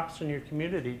train stops in your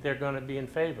community, they're going to be in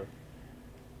favor.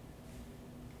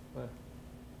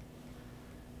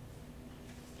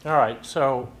 All right,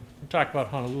 so we'll talk about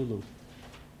Honolulu.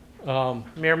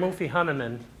 Mayor Mufi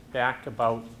Hunneman, back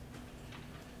about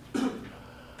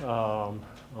 5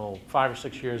 or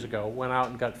 6 years ago, went out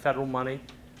and got federal money,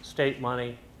 state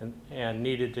money, and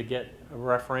needed to get a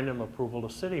referendum approval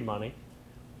of city money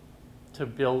to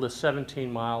build a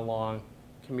 17-mile long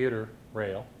commuter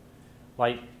rail,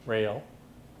 light rail,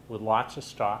 with lots of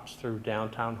stops through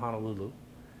downtown Honolulu,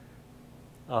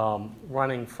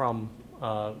 running from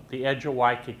the edge of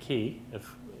Waikiki,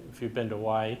 if you've been to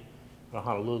Hawaii,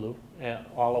 Honolulu,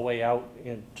 all the way out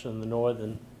into the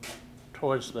northern,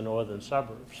 towards the northern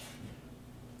suburbs.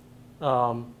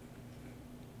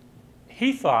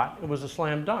 He thought it was a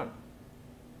slam dunk.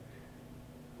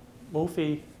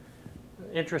 Mufi,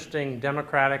 interesting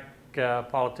Democratic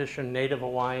politician, native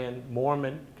Hawaiian,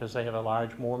 Mormon, because they have a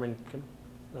large Mormon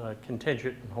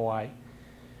contingent in Hawaii.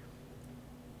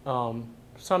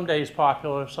 Some days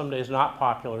popular, some days not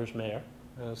popular as mayor,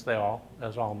 as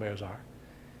all mayors are.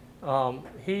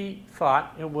 He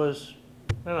thought it was,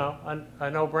 you know, a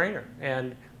no-brainer.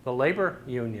 And the labor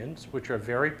unions, which are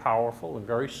very powerful and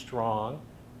very strong,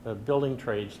 the building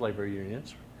trades labor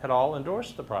unions, had all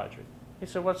endorsed the project. He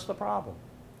said, what's the problem?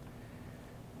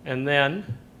 And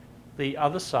then the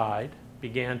other side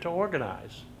began to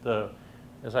organize.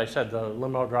 As I said, the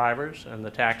limo drivers and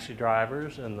the taxi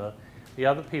drivers and the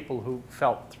other people who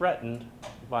felt threatened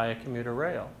by a commuter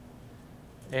rail.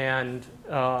 And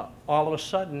all of a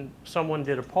sudden, someone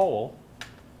did a poll.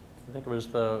 I think it was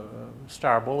the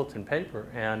Star Bulletin paper,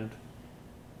 and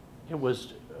it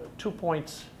was 2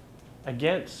 points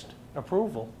against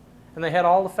approval. And they had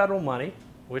all the federal money,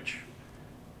 which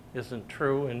isn't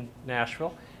true in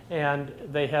Nashville, and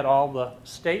they had all the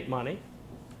state money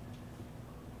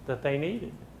that they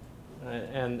needed,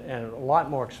 and a lot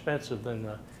more expensive than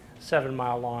the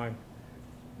 7-mile long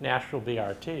Nashville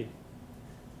BRT.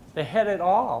 They had it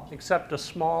all except a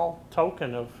small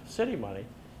token of city money,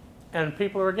 and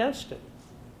people are against it.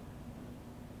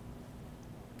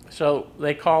 So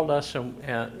they called us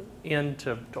in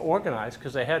to organize,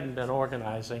 because they hadn't been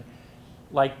organizing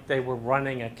like they were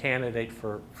running a candidate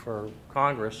for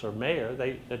Congress or mayor.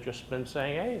 They'd just been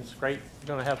saying, hey, it's great,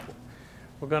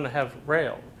 we're going to have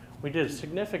rail. We did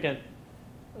significant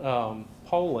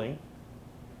polling.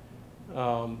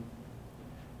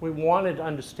 We wanted to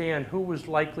understand who was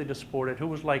likely to support it, who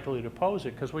was likely to oppose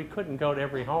it, because we couldn't go to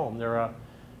every home. There are,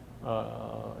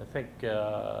 I think,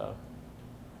 I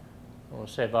want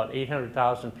to say about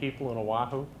 800,000 people in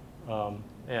Oahu,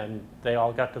 and they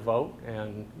all got to vote,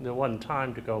 and there wasn't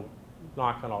time to go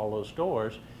knock on all those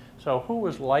doors. So who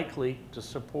was likely to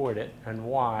support it and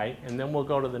why, and then we'll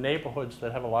go to the neighborhoods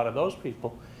that have a lot of those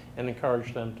people and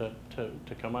encourage them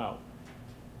to come out.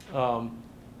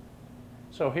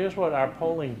 So here's what our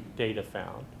polling data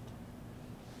found,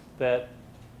 that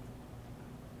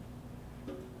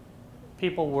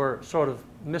people were sort of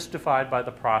mystified by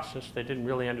the process. They didn't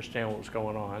really understand what was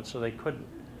going on, so they couldn't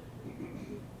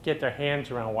get their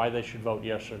hands around why they should vote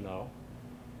yes or no.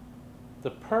 The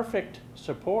perfect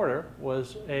supporter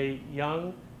was a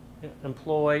young,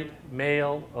 employed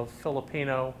male of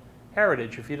Filipino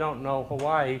heritage. If you don't know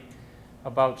Hawaii,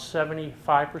 about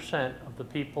 75% of the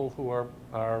people who are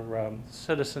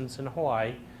citizens in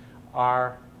Hawaii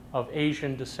are of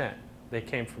Asian descent. They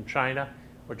came from China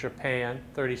or Japan,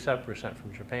 37%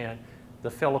 from Japan,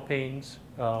 the Philippines,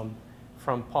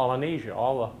 from Polynesia.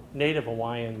 All the native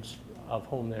Hawaiians, of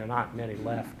whom there are not many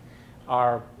left,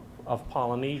 are of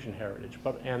Polynesian heritage,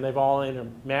 and they've all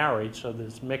intermarried, so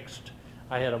there's mixed.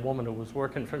 I had a woman who was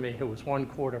working for me who was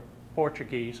 1/4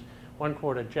 Portuguese,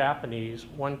 1/4 Japanese,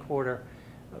 1/4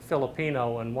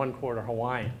 Filipino, and 1/4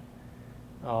 Hawaiian.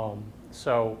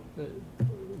 So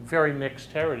very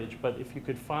mixed heritage, but if you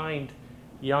could find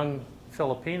young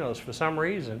Filipinos, for some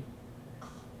reason,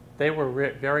 they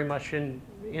were very much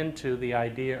into the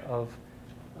idea of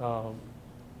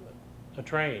a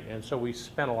train. And so we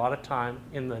spent a lot of time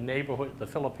in the neighborhood, the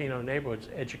Filipino neighborhoods,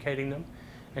 educating them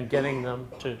and getting them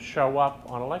to show up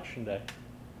on election day.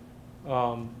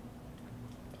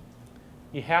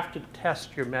 You have to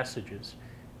test your messages.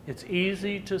 It's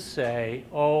easy to say,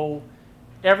 oh,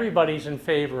 everybody's in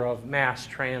favor of mass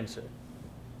transit.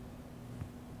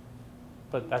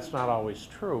 But that's not always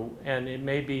true, and it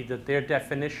may be that their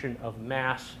definition of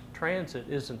mass transit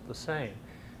isn't the same.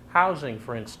 Housing,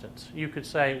 for instance, you could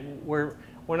say, we're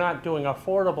not doing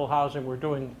affordable housing, we're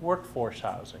doing workforce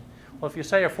housing. Well, if you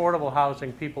say affordable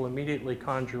housing, people immediately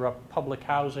conjure up public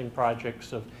housing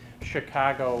projects of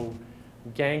Chicago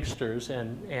gangsters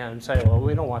and say, well,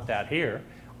 we don't want that here.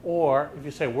 Or if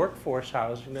you say workforce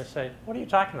housing, they say, what are you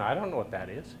talking about? I don't know what that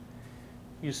is.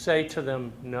 You say to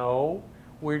them, no,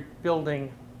 we're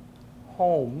building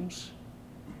homes,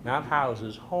 not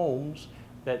houses, homes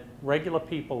that regular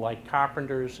people like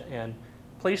carpenters and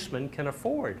policemen can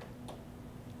afford.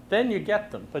 Then you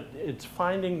get them, but it's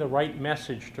finding the right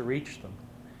message to reach them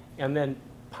and then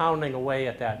pounding away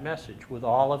at that message with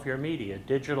all of your media,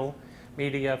 digital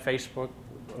media, Facebook,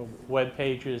 web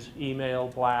pages, email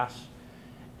blasts.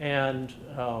 And,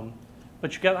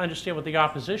 but you got to understand what the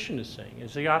opposition is saying.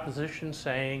 Is the opposition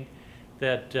saying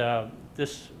that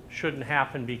this shouldn't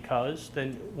happen because,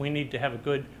 then we need to have a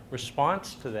good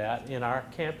response to that in our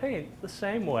campaign, the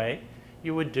same way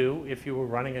you would do if you were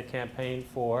running a campaign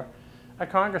for a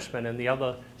congressman and the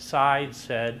other side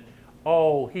said,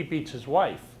 oh, he beats his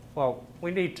wife. Well,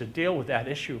 we need to deal with that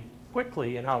issue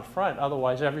quickly and out front,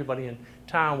 otherwise everybody in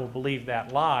town will believe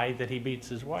that lie that he beats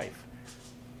his wife.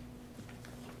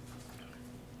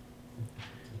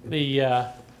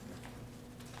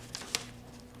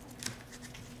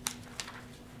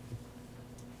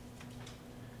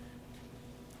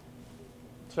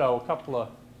 So a couple of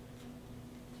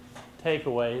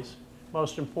takeaways.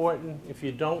 Most important, if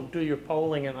you don't do your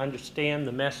polling and understand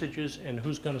the messages and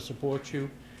who's going to support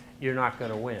you, you're not going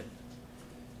to win.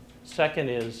 Second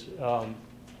is,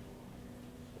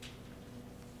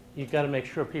 you've got to make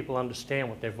sure people understand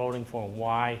what they're voting for and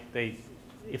why they,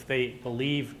 if they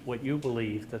believe what you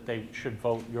believe, that they should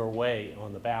vote your way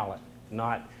on the ballot,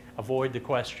 not avoid the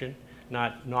question,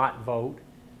 not vote,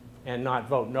 and not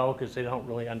vote no because they don't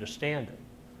really understand it.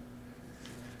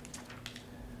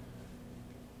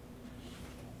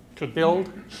 To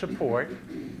build support,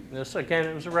 this again,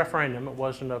 it was a referendum, it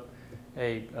wasn't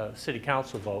a city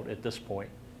council vote at this point.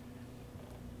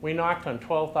 We knocked on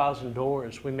 12,000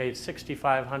 doors. We made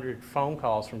 6,500 phone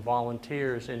calls from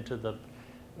volunteers into the,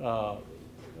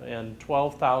 and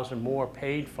 12,000 more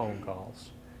paid phone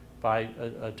calls by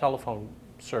a telephone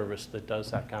service that does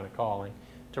that kind of calling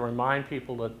to remind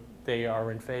people that they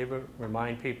are in favor,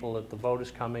 remind people that the vote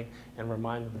is coming, and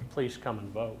remind them to please come and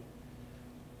vote.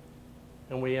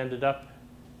 and we ended up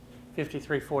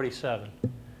 53-47.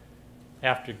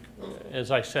 After, as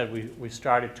I said, we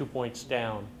started 2 points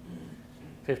down,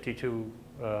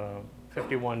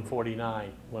 51-49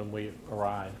 when we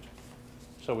arrived.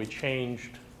 So we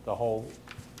changed the whole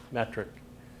metric,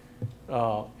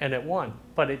 and it won.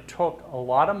 But it took a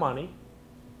lot of money,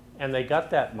 and they got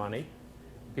that money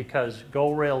because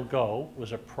Go Rail Go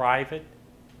was a private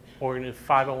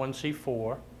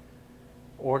 501c4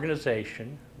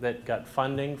 organization that got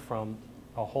funding from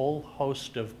a whole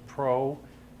host of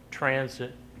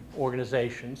pro-transit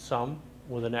organizations, some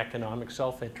with an economic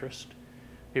self-interest.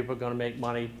 People are going to make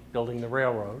money building the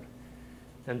railroad,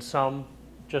 and some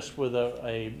just with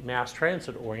a mass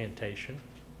transit orientation.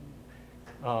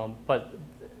 But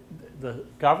the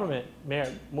government,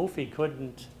 Mayor Muffy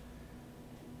couldn't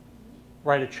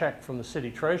write a check from the city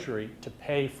treasury to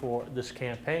pay for this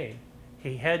campaign.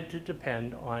 He had to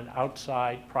depend on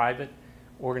outside private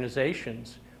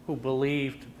organizations who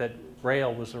believed that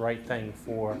rail was the right thing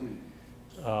for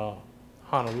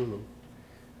Honolulu.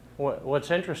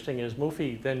 What's interesting is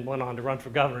Muffy then went on to run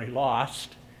for governor. He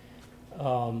lost,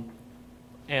 and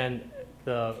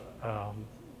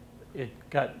it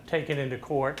got taken into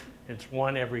court. It's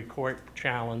won every court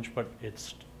challenge, but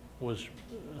it was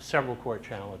several court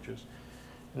challenges.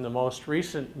 In the most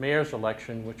recent mayor's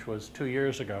election, which was 2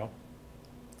 years ago,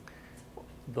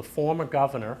 the former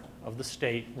governor of the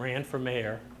state ran for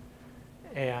mayor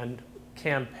and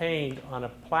campaigned on a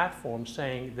platform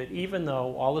saying that even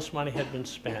though all this money had been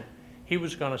spent, he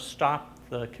was going to stop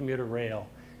the commuter rail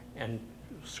and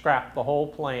scrap the whole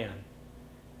plan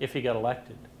if he got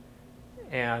elected.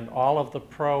 And all of the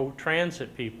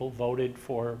pro-transit people voted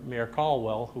for Mayor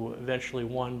Caldwell, who eventually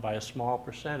won by a small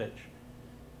percentage,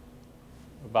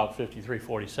 about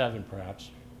 53-47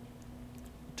 perhaps,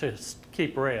 to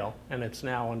keep rail, and it's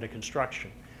now under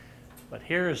construction. But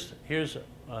here's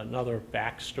another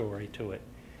backstory to it.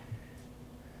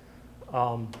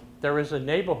 There is a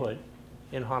neighborhood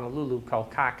in Honolulu called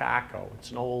Kaka'ako.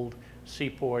 It's an old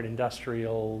seaport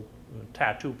industrial,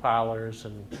 tattoo parlors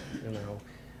and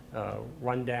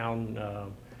rundown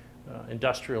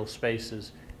industrial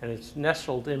spaces, and it's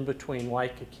nestled in between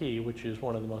Waikiki, which is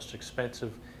one of the most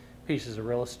expensive pieces of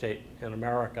real estate in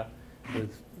America,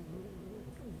 with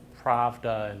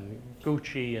Pravda and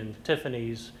Gucci and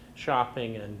Tiffany's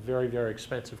shopping and very, very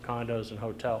expensive condos and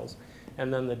hotels.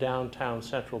 And then the downtown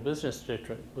central business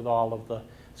district with all of the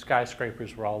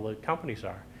skyscrapers where all the companies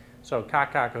are. So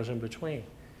Kaka'ko's in between.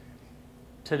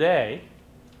 Today,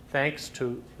 thanks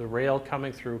to the rail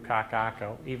coming through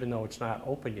Kaka'ko, even though it's not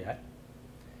open yet,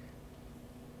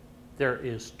 there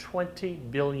is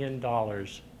 $20 billion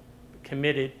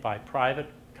committed by private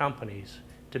companies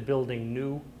to building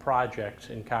new projects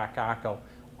in Kaka'ko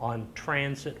on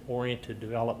transit-oriented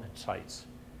development sites.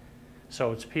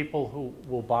 So it's people who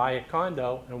will buy a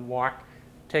condo and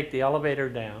take the elevator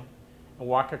down and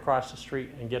walk across the street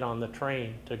and get on the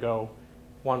train to go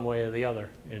one way or the other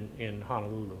in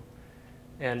Honolulu.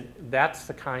 And that's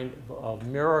the kind of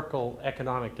miracle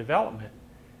economic development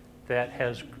that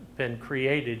has been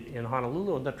created in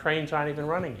Honolulu, and the trains aren't even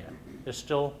running yet. They're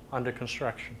still under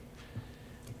construction.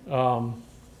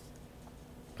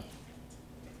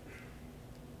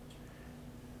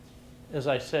 As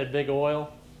I said, big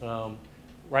oil,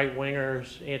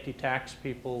 right-wingers, anti-tax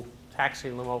people,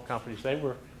 taxi limo companies, they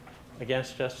were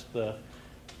against us.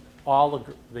 All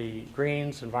the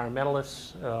Greens,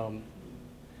 environmentalists,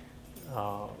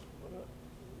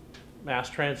 mass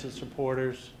transit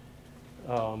supporters,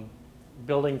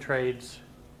 building trades,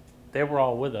 they were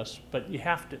all with us. But you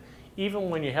have to, even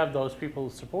when you have those people who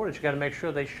support us, you got to make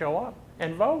sure they show up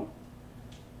and vote.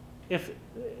 If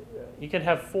you can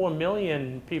have 4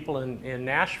 million people in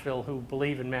Nashville who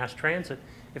believe in mass transit,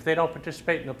 if they don't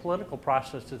participate in the political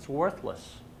process, it's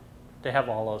worthless to have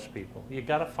all those people. You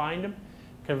got to find them,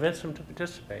 convince them to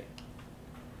participate.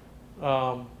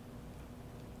 Some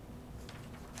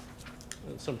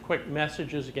quick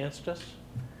messages against us.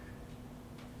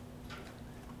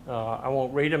 I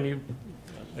won't read them.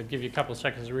 I'll give you a couple of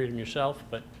seconds to read them yourself,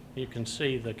 but you can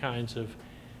see the kinds of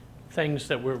things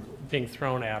that were being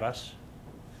thrown at us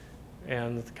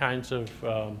and the kinds of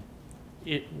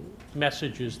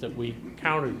messages that we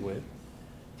countered with.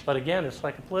 But again, it's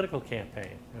like a political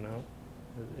campaign, you know.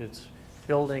 It's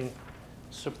building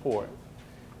support.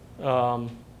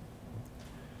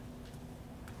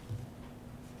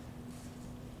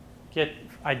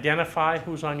 Identify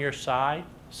who's on your side.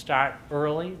 Start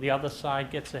early. The other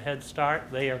side gets a head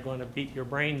start. They are going to beat your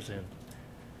brains in.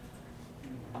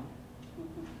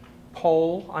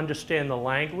 Poll, understand the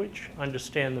language,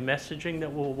 understand the messaging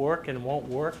that will work and won't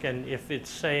work, and if it's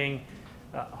saying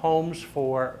homes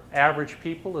for average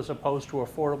people as opposed to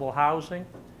affordable housing,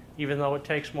 even though it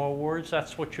takes more words.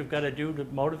 That's what you've got to do to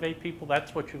motivate people.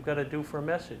 That's what you've got to do for a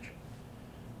message.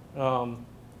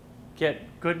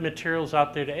 Get good materials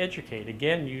out there to educate.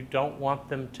 Again, you don't want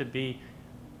them to be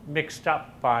mixed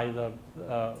up by the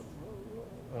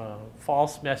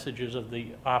false messages of the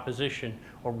opposition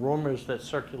or rumors that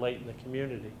circulate in the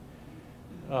community.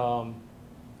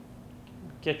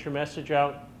 Get your message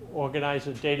out, organize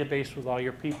a database with all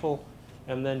your people,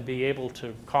 and then be able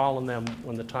to call on them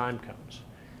when the time comes.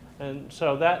 And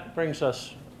so that brings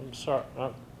us,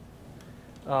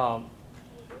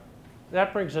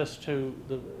 that brings us to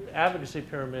the advocacy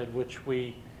pyramid, which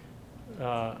we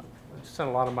sent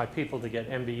a lot of my people to get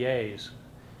MBAs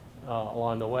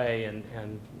along the way, and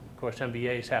of course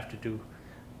MBAs have to do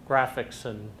graphics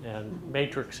and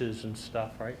matrices and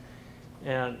stuff, right?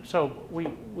 And so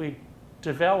we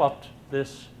developed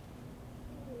this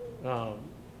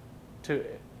to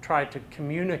try to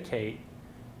communicate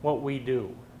what we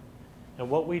do. And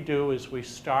what we do is we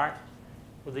start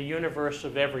with a universe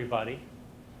of everybody.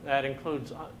 That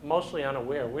includes mostly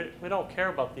unaware. We don't care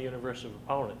about the universe of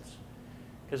opponents.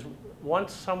 Because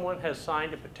once someone has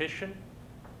signed a petition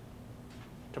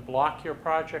to block your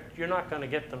project, you're not going to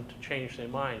get them to change their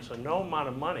mind. So no amount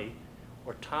of money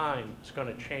or time is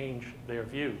going to change their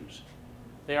views.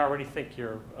 They already think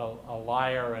you're a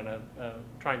liar and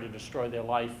trying to destroy their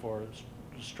life or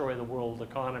destroy the world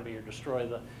economy or destroy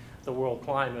the world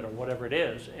climate or whatever it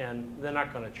is, and they're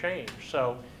not going to change.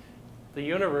 So the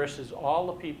universe is all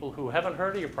the people who haven't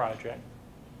heard of your project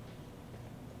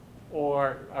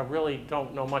or really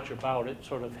don't know much about it,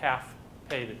 sort of half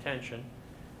paid attention.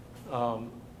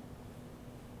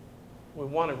 We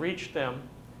want to reach them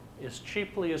as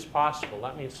cheaply as possible.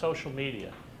 That means social media.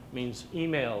 It means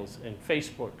emails and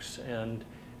Facebooks and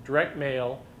direct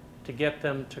mail to get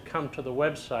them to come to the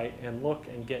website and look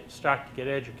and start to get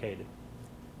educated.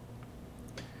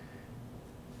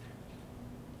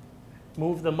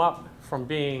 Move them up from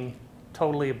being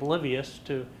totally oblivious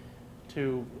to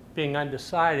being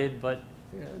undecided, but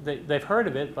they've heard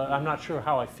of it, but I'm not sure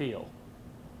how I feel.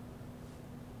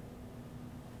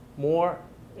 More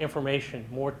information,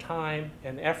 more time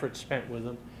and effort spent with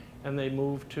them, and they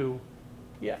move to,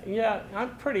 yeah,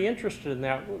 I'm pretty interested in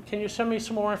that. Can you send me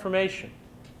some more information?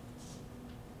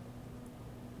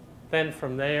 Then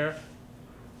from there,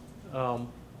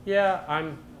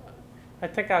 yeah, I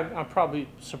think I probably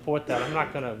support that. I'm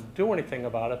not going to do anything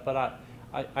about it, but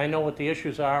I know what the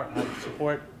issues are. I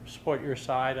support your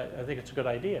side. I think it's a good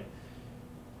idea.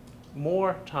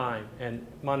 More time and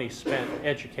money spent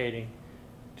educating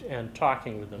and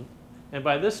talking with them. And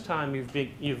by this time,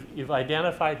 you've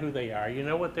identified who they are. You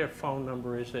know what their phone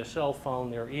number is, their cell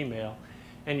phone, their email,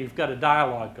 and you've got a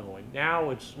dialogue going.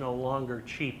 Now it's no longer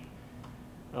cheap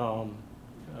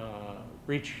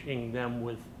reaching them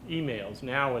with emails.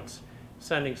 Now it's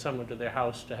sending someone to their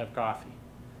house to have coffee.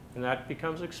 And that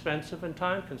becomes expensive and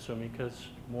time consuming because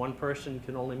one person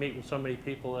can only meet with so many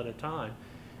people at a time.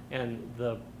 And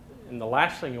the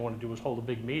last thing you want to do is hold a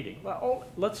big meeting. Well,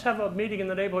 let's have a meeting in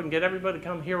the neighborhood and get everybody to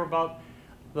come hear about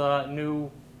the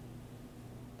new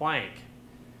blank.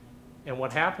 And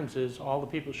what happens is all the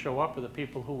people show up are the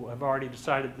people who have already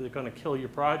decided that they're going to kill your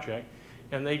project,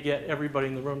 and they get everybody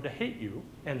in the room to hate you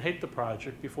and hate the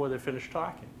project before they're finished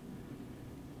talking.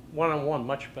 One-on-one,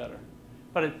 much better.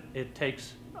 But it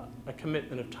takes a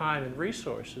commitment of time and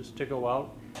resources to go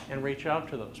out and reach out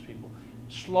to those people.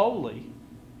 Slowly,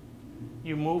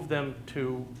 you move them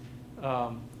to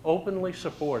openly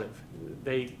supportive.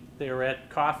 They're at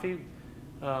coffee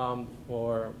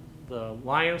or the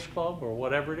Lions Club or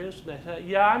whatever it is. They say,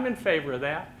 yeah, I'm in favor of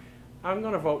that. I'm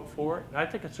going to vote for it. I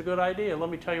think it's a good idea. Let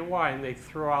me tell you why. And they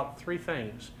throw out 3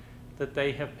 things that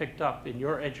they have picked up in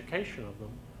your education of them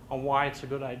on why it's a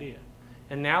good idea.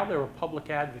 And now they're a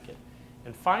public advocate.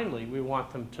 And finally, we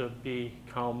want them to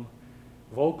become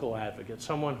vocal advocates,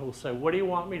 someone who will say, what do you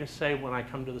want me to say when I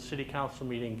come to the city council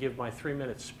meeting and give my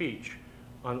 3-minute speech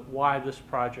on why this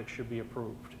project should be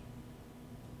approved?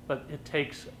 But it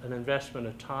takes an investment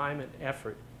of time and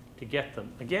effort to get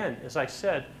them. Again, as I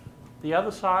said, the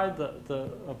other side, the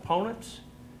opponents,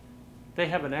 they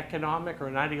have an economic or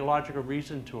an ideological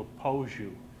reason to oppose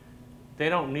you. They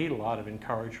don't need a lot of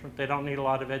encouragement. They don't need a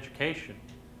lot of education.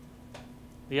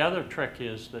 The other trick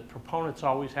is that proponents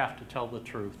always have to tell the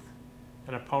truth,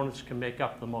 and opponents can make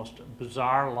up the most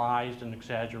bizarre lies and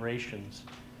exaggerations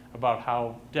about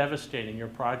how devastating your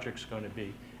project's going to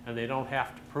be, and they don't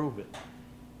have to prove it.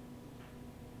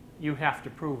 You have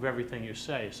to prove everything you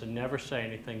say, so never say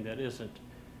anything that isn't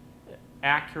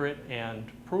accurate and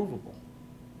provable.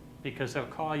 because they'll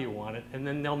call you on it, and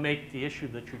then they'll make the issue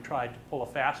that you tried to pull a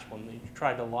fast one, that you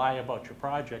tried to lie about your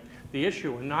project, the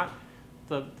issue, and not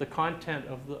the content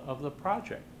of the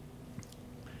project.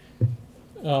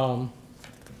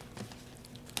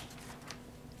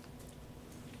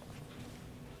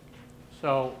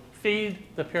 So feed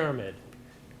the pyramid.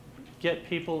 Get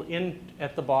people in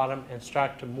at the bottom and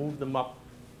start to move them up.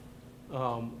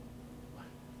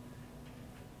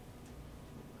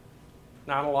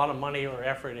 Not a lot of money or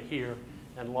effort here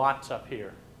and lots up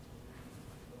here.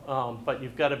 But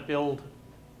you've got to build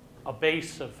a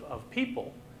base of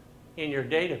people in your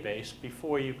database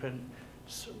before you can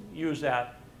use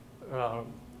that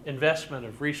investment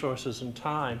of resources and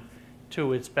time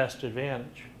to its best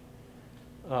advantage.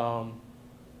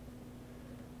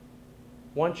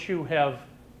 Once you have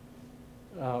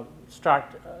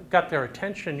got their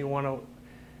attention, you want to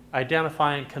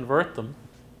identify and convert them.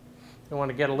 You want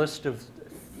to get a list of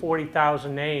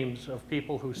 40,000 names of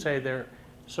people who say they're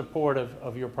supportive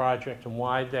of your project and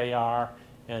why they are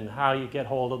and how you get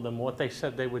hold of them, what they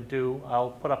said they would do.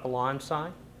 I'll put up a lawn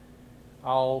sign.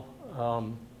 I'll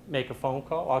make a phone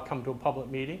call. I'll come to a public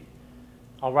meeting.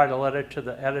 I'll write a letter to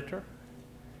the editor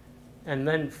and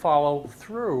then follow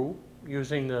through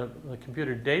using the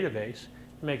computer database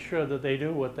to make sure that they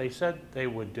do what they said they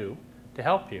would do to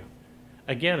help you.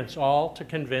 Again, it's all to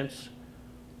convince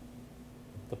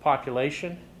the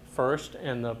population first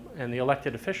and the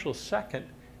elected officials second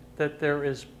that there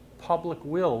is public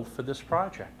will for this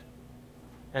project,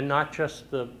 and not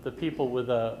just the people with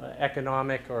an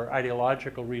economic or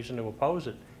ideological reason to oppose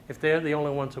it. If they're the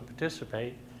only ones who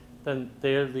participate, then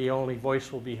they're the only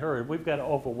voice will be heard. We've got to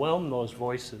overwhelm those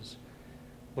voices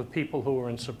with people who are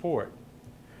in support.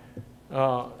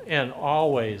 And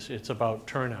always it's about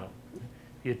turnout.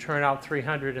 You turn out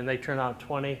 300 and they turn out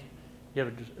 20, you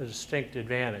have a distinct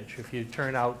advantage. If you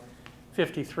turn out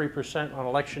 53% on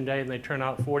election day and they turn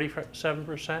out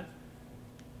 47%,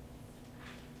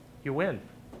 you win.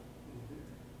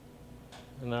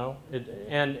 You know,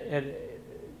 and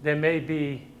there may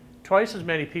be twice as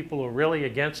many people who are really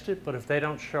against it, but if they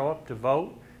don't show up to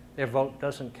vote, their vote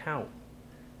doesn't count.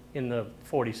 In the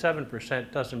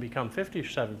 47% doesn't become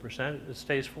 57%, it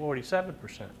stays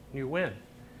 47%. You win.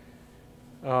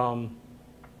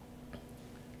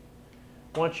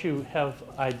 Once you have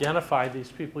identified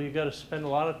these people, you've got to spend a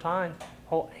lot of time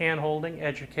hand-holding,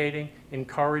 educating,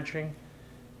 encouraging,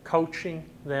 coaching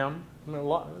them. I mean,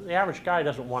 the average guy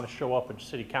doesn't want to show up at a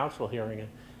city council hearing and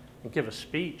give a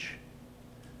speech,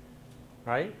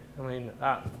 right? I mean, you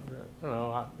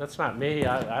know, that's not me.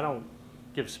 I don't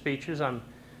give speeches.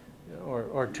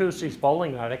 Or Tuesday's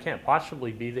bowling night, I can't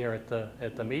possibly be there at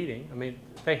the meeting. I mean,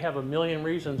 they have a million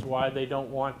reasons why they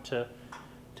don't want to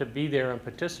be there and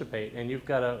participate, and you've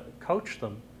got to coach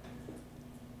them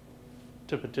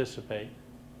to participate.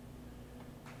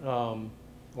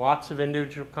 Lots of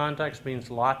individual contacts means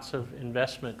lots of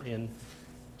investment in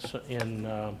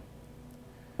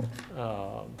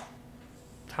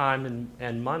time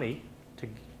and money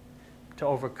to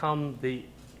overcome the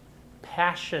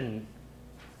passion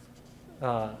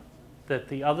that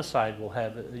the other side will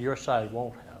have, that your side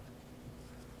won't have,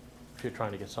 if you're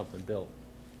trying to get something built.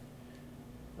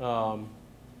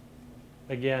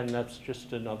 Again, that's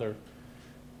just another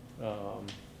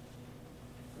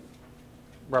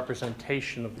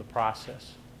representation of the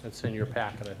process that's in your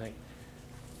packet, I think.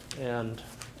 And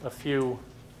a few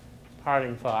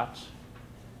parting thoughts.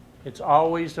 It's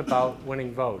always about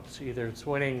winning votes. Either it's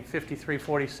winning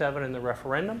 53-47 in the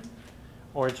referendum,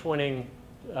 or it's winning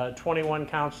 21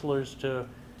 councilors to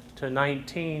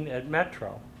 19 at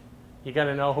Metro. You got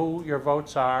to know who your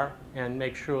votes are and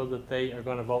make sure that they are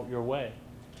going to vote your way.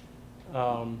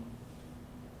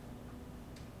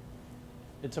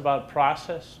 It's about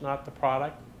process, not the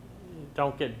product.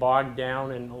 Don't get bogged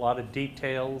down in a lot of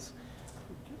details.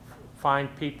 Find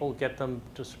people, get them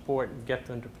to support, and get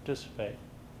them to participate.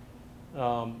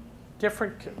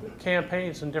 Different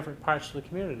campaigns in different parts of the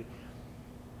community.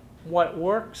 What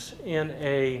works in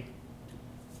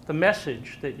the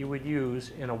message that you would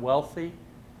use in a wealthy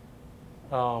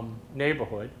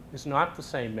neighborhood is not the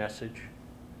same message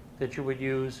that you would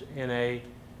use in a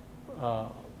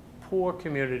poor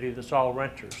community that's all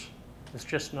renters. It's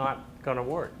just not going to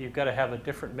work. You've got to have a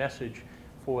different message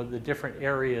for the different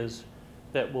areas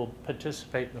that will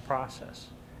participate in the process.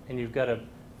 And you've got to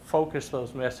focus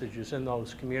those messages in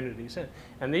those communities.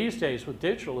 And these days with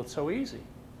digital, it's so easy.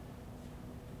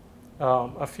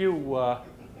 A few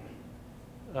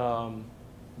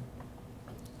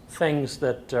things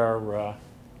that are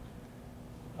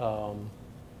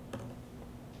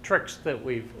tricks that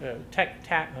we've,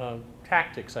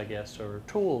 tactics, I guess, or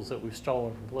tools that we've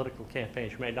stolen from political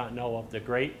campaigns you may not know of. They're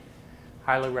great.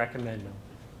 Highly recommend them.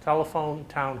 Telephone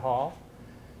town hall.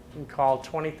 You can call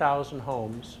 20,000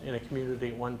 homes in a community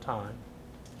at one time,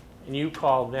 and you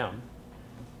call them.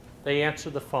 They answer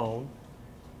the phone,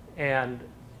 and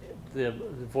the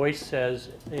voice says,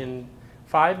 in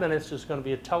 5 minutes there's going to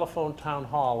be a telephone town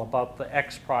hall about the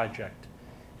X project.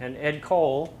 And Ed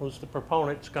Cole, who's the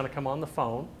proponent, is going to come on the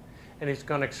phone, and he's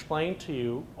going to explain to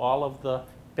you all of the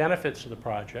benefits of the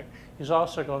project. He's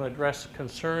also going to address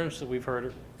concerns that we've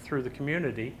heard through the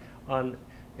community on,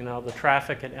 you know, the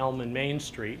traffic at Elm and Main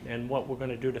Street and what we're going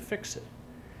to do to fix it.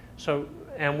 So,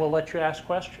 and we'll let you ask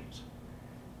questions.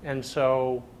 And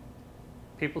so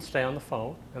people stay on the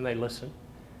phone and they listen.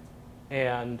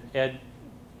 And Ed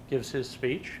gives his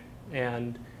speech,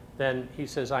 and then he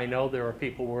says, I know there are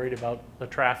people worried about the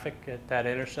traffic at that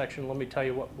intersection. Let me tell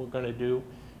you what we're going to do.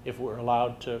 If we're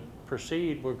allowed to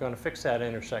proceed, we're going to fix that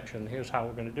intersection. Here's how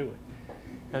we're going to do it.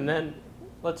 And then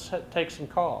let's take some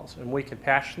calls, and we can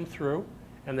patch them through,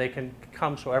 and they can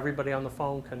come so everybody on the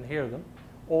phone can hear them.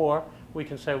 Or we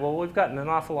can say, well, we've gotten an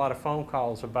awful lot of phone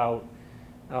calls about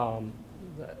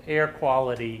the air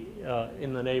quality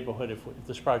in the neighborhood if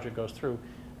this project goes through.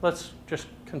 Let's just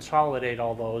consolidate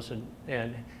all those,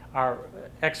 and our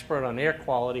expert on air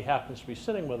quality happens to be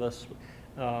sitting with us.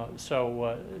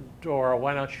 Dora,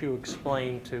 why don't you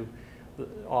explain to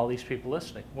all these people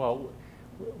listening? Well,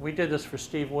 we did this for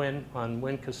Steve Wynn on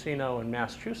Wynn Casino in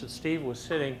Massachusetts. Steve was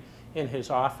sitting in his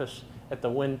office at the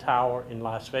Wynn Tower in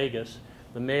Las Vegas.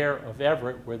 The mayor of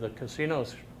Everett, where the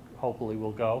casinos hopefully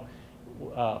will go,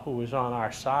 who was on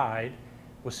our side,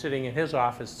 was sitting in his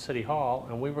office at City Hall,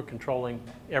 and we were controlling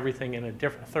everything in a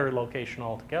different third location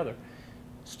altogether.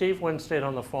 Steve Wynn stayed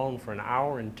on the phone for 1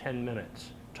 hour and 10 minutes,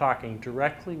 talking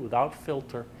directly without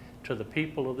filter to the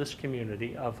people of this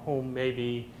community, of whom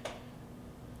maybe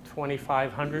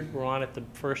 2,500 were on at the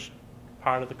first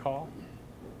part of the call.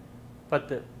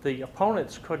 But the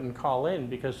opponents couldn't call in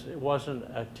because it wasn't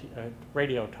a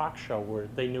radio talk show where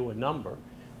they knew a number.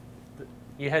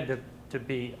 You had to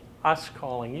be us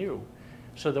calling you.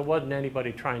 So there wasn't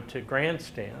anybody trying to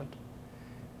grandstand.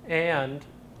 And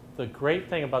the great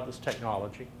thing about this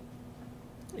technology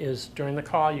is during the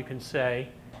call you can say,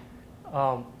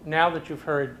 now that you've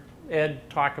heard Ed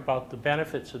talk about the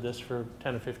benefits of this for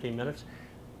 10 or 15 minutes,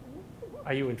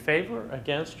 are you in favor,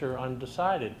 against, or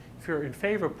undecided? If you're in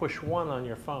favor, push 1 on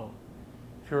your phone.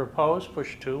 If you're opposed,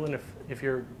 push 2, and if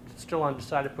you're still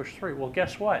undecided, push 3. Well,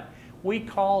 guess what? We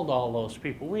called all those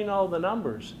people. We know the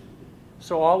numbers.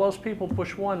 So all those people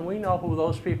push 1, we know who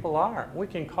those people are. We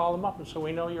can call them up, and so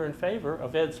we know you're in favor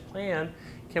of Ed's plan.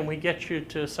 Can we get you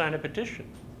to sign a petition?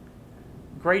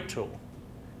 Great tool.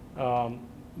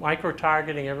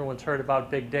 Micro-targeting, everyone's heard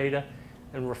about big data,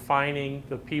 and refining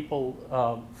the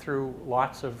people through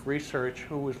lots of research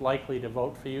who is likely to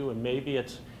vote for you, and maybe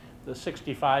it's the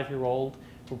 65-year-old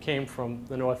who came from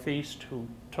the Northeast who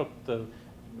took the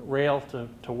rail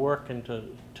to work and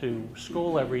to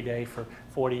school every day for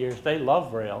 40 years. They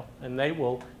love rail, and they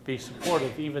will be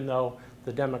supportive even though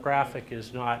the demographic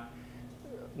is not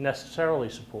necessarily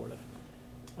supportive.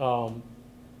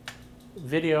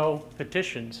 Video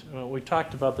petitions. We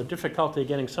talked about the difficulty of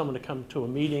getting someone to come to a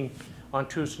meeting on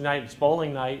Tuesday night, it's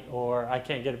bowling night, or I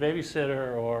can't get a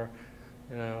babysitter, or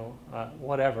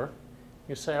whatever.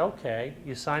 You say, okay,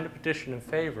 you signed a petition in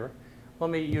favor. Let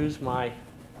me use my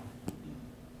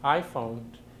iPhone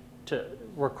to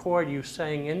record you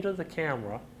saying into the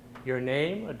camera your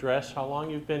name, address, how long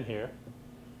you've been here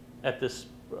at this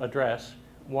address,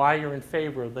 why you're in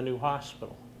favor of the new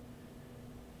hospital.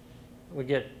 We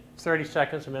get 30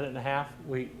 seconds, 1.5 minutes.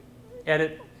 We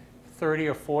edit 30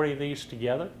 or 40 of these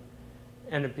together,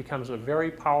 and it becomes a very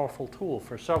powerful tool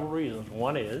for several reasons.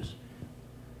 One is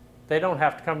they don't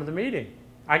have to come to the meeting.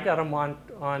 I got them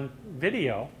on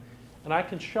video, and I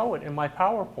can show it in my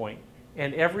PowerPoint.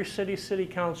 And every city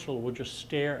council will just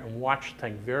stare and watch the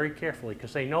thing very carefully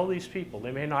because they know these people.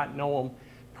 They may not know them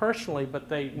personally, but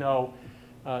they know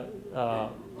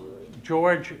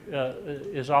George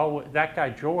is always, that guy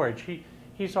George,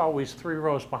 he's always 3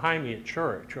 rows behind me at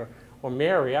church. Or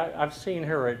Mary, I've seen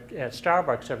her at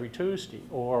Starbucks every Tuesday,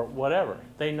 or whatever.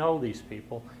 They know these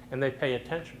people, and they pay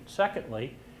attention.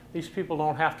 Secondly, these people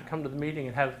don't have to come to the meeting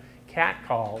and have cat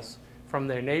calls from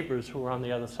their neighbors who are on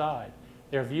the other side.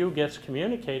 Their view gets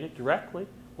communicated directly,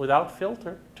 without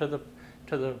filter, to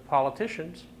the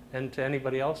politicians and to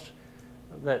anybody else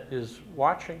that is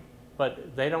watching,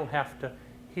 but they don't have to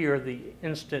hear the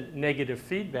instant negative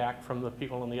feedback from the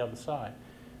people on the other side.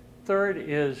 Third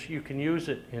is you can use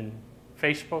it in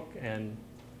Facebook and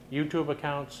YouTube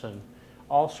accounts and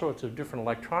all sorts of different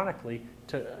electronically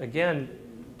to, again,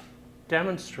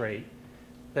 demonstrate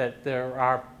that there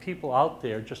are people out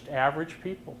there, just average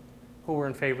people, who are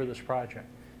in favor of this project.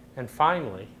 And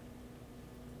finally,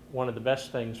 one of the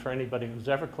best things for anybody who's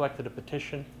ever collected a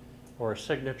petition or a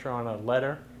signature on a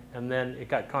letter, and then it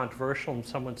got controversial and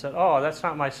someone said, oh, that's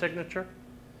not my signature,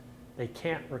 they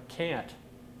can't recant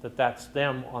that that's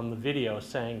them on the video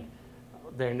saying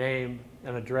their name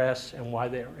and address and why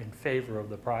they're in favor of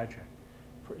the project.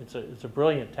 It's a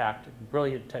brilliant tactic,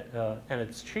 and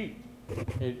it's cheap.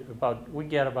 We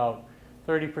get about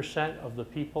 30% of the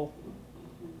people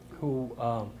who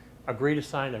agree to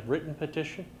sign a written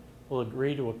petition will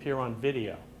agree to appear on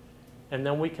video. And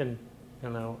then we can,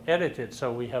 edit it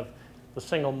so we have the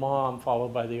single mom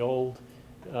followed by the old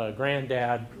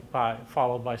granddad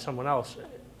followed by someone else.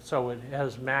 So it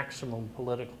has maximum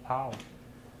political power.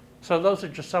 So those are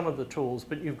just some of the tools,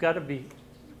 but you've got to be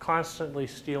constantly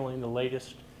stealing the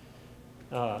latest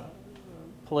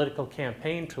political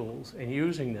campaign tools and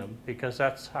using them, because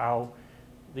that's how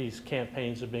these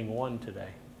campaigns are being won today.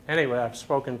 Anyway, I've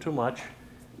spoken too much,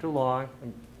 too long.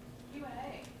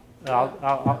 Q&A.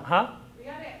 Huh? You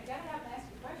gotta have to ask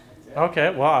your questions. Okay,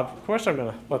 well, of course I'm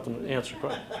going to let them answer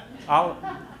questions. I'll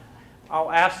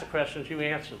ask the questions, you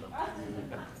answer them.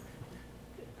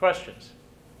 Questions?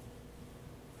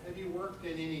 Have you worked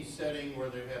in any setting where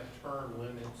they have term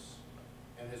limits,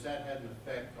 and has that had an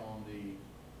effect on the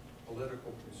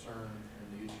political concern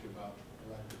and the issue about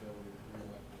electability and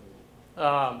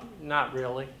re-electability? Not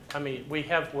really. I mean, we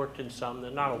have worked in some,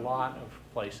 there's not a lot of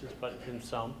places, but in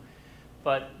some.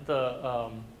 But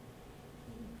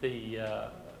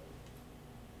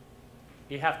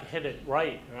you have to hit it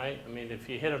right? I mean, if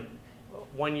you hit them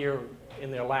 1 year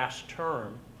in their last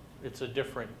term, it's a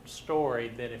different story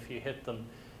than if you hit them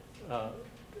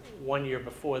 1 year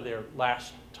before their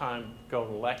last time go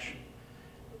to election.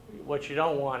 What you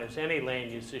don't want is any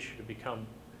land use issue to become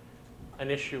an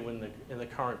issue in the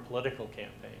current political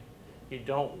campaign. You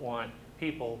don't want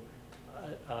people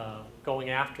going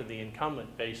after the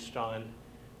incumbent based on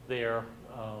their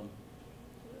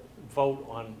vote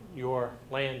on your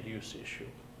land use issue.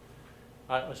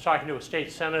 I was talking to a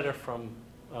state senator from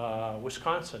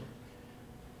Wisconsin,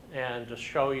 and to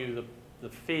show you the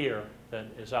fear that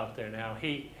is out there now.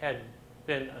 He had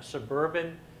been a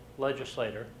suburban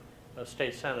legislator, a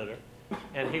state senator,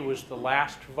 and he was the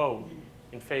last vote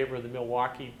in favor of the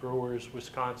Milwaukee Brewers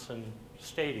Wisconsin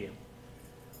Stadium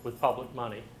with public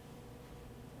money.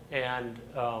 And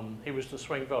he was the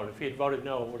swing vote. If he had voted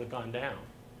no, it would have gone down.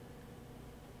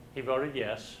 He voted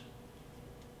yes.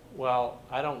 Well,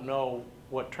 I don't know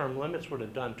what term limits would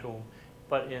have done to him,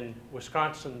 but in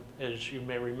Wisconsin, as you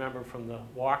may remember from the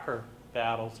Walker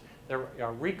battles, there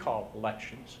are recall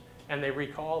elections, and they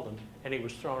recalled him, and he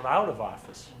was thrown out of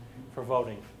office for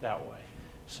voting that way.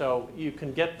 So you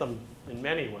can get them in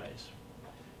many ways.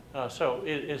 So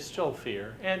it's still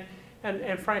fear. And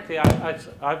frankly,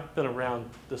 I've been around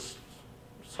this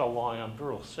so long, I'm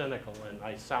real cynical, and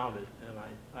I sound it, and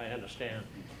I understand.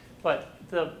 But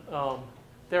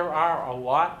there are a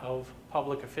lot of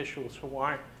public officials who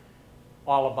aren't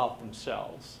all about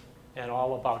themselves and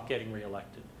all about getting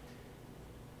reelected.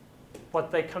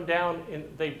 But they come down and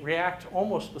they react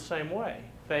almost the same way.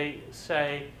 They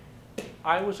say,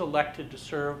 I was elected to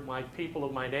serve my people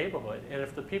of my neighborhood, and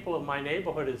if the people of my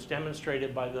neighborhood is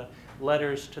demonstrated by the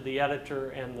letters to the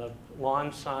editor and the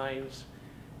lawn signs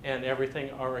and everything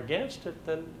are against it,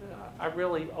 then I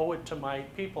really owe it to my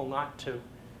people not to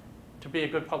be a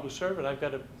good public servant. I've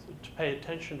got to pay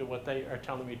attention to what they are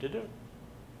telling me to do.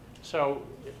 So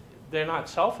they're not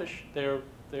selfish. They're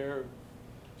the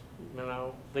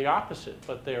opposite.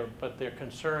 But their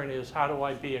concern is, how do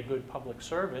I be a good public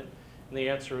servant? And the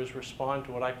answer is respond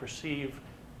to what I perceive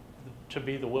to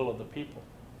be the will of the people.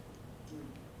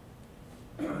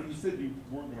 You said you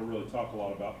weren't going to really talk a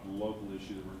lot about the local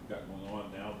issue that we've got going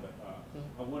on now, but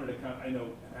I wanted to I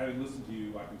know, having listened to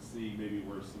you, I can see maybe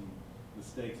where some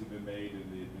mistakes have been made in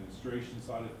the administration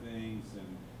side of things,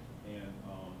 and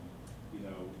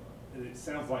it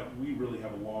sounds like we really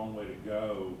have a long way to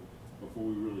go before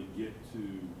we really get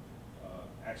to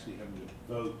actually having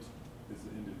to vote as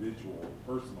an individual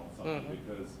person on something,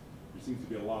 because there seems to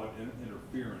be a lot of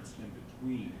interference in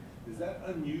between. Is that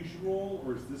unusual,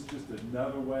 or is this just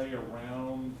another way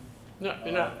around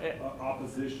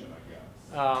opposition, I guess?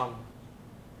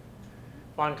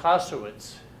 Von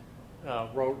Clausewitz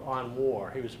wrote on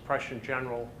war. He was a Prussian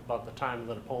general about the time of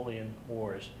the Napoleon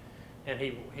Wars. And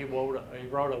he wrote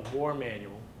a war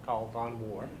manual called On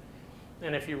War.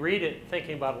 And if you read it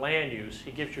thinking about land use,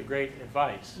 he gives you great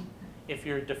advice. If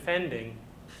you're defending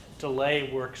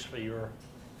delay works for your,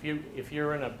 if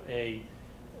you're in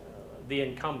the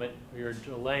incumbent, you're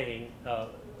delaying,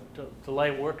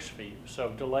 delay works for you. So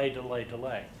delay, delay,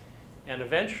 delay. And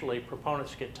eventually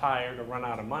proponents get tired or run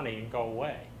out of money and go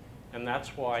away. And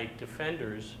that's why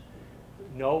defenders,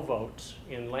 no votes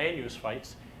in land use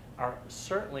fights, are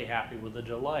certainly happy with the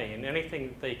delay. And anything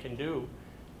that they can do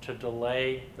to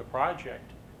delay the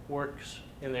project works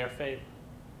in their favor.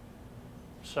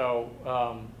 So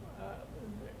I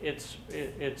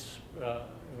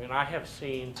mean, I have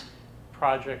seen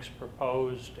projects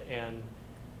proposed and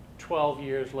 12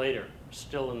 years later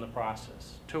still in the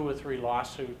process. 2 or 3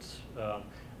 lawsuits,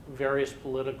 various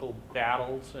political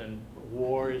battles and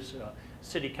wars,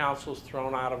 city councils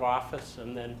thrown out of office,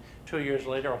 and then 2 years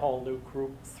later a whole new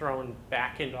group thrown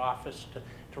back into office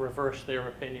to reverse their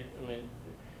opinion. I mean,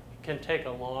 it can take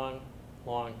a long,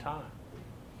 long time.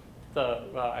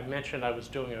 I mentioned I was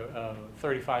doing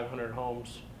 3,500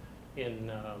 homes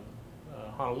in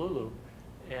Honolulu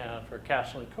for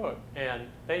Castle and Cook, and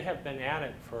they have been at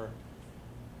it for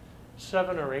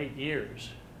 7 or 8 years.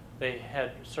 They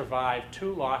had survived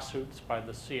 2 lawsuits by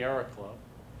the Sierra Club,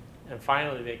 and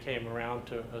finally they came around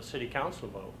to a city council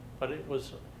vote. But it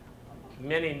was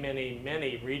many, many,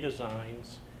 many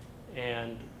redesigns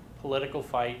and political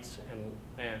fights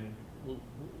and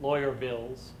lawyer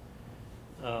bills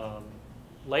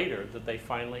later that they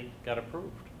finally got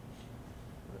approved.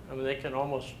 I mean, they can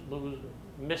almost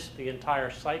miss the entire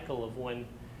cycle of when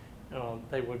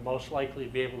they would most likely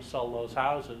be able to sell those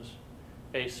houses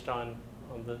based on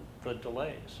the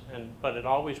delays. But it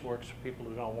always works for people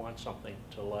who don't want something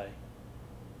to delay.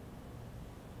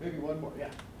 Maybe one more, yeah.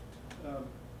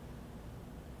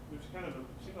 There's kind of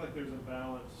seems like there's a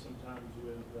balance sometimes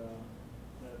with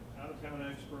that out-of-town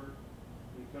expert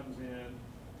who comes in,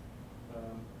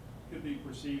 could be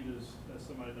perceived as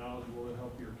somebody knowledgeable to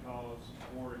help your cause,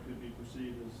 or it could be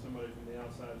perceived as somebody from the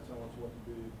outside to tell us what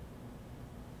to do.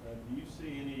 Do you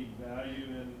see any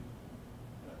value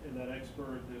in that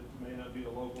expert that may not be a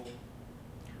local?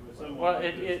 Well,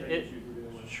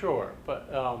 sure,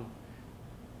 but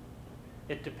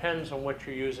it depends on what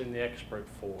you're using the expert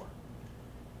for.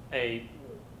 A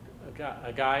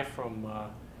guy from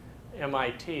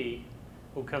MIT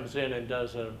who comes in and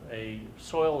does a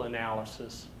soil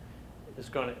analysis is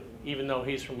going to, even though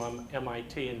he's from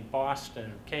MIT in Boston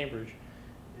and Cambridge,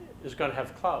 is going to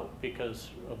have clout because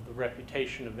of the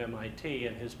reputation of MIT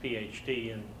and his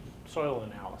PhD in soil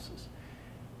analysis.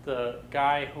 The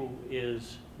guy who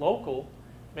is local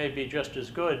may be just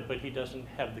as good, but he doesn't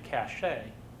have the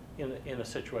cachet in a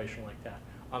situation like that.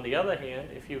 On the other hand,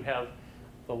 if you have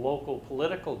the local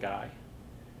political guy,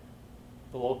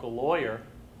 the local lawyer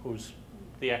who's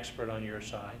the expert on your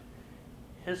side,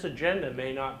 his agenda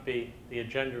may not be the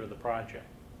agenda of the project.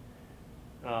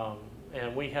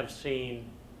 And we have seen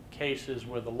cases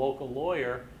where the local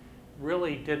lawyer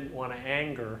really didn't want to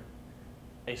anger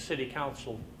a city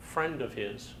council friend of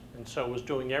his, and so was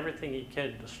doing everything he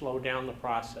could to slow down the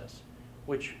process,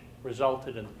 which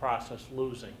resulted in the process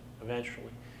losing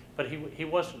eventually. But he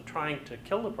wasn't trying to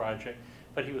kill the project,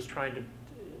 but he was trying to,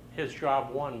 his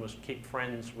job one was to keep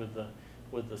friends with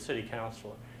the city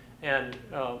councilor. And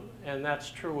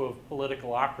that's true of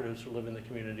political operatives who live in the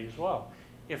community as well.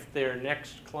 If their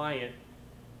next client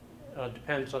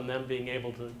depends on them being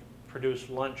able to produce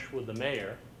lunch with the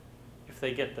mayor, if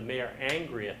they get the mayor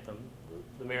angry at them,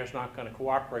 the mayor's not going to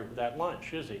cooperate with that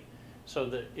lunch, is he? So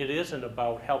that it isn't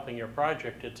about helping your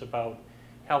project, it's about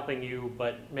helping you,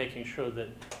 but making sure that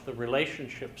the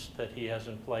relationships that he has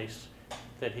in place,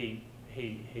 that he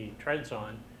treads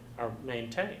on, are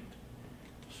maintained.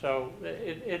 So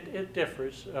it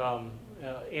differs.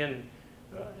 In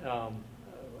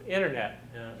internet,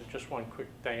 just one quick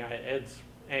thing, Ed's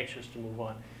anxious to move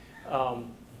on.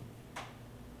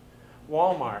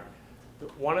 Walmart,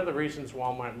 one of the reasons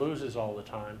Walmart loses all the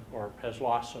time, or has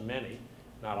lost so many,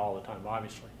 not all the time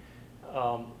obviously,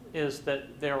 is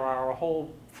that there are a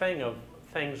whole thing of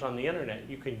things on the internet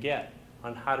you can get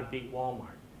on how to beat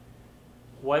Walmart.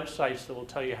 Websites that will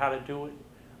tell you how to do it,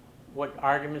 what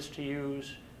arguments to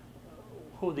use,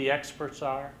 who the experts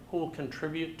are, who will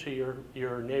contribute to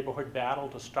your neighborhood battle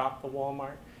to stop the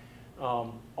Walmart.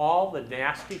 All the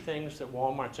nasty things that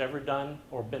Walmart's ever done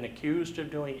or been accused of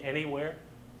doing anywhere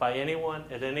by anyone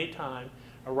at any time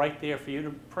are right there for you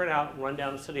to print out and run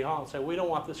down to City Hall and say, we don't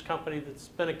want this company that's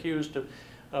been accused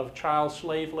of child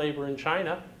slave labor in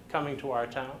China coming to our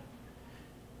town.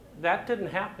 That didn't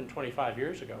happen 25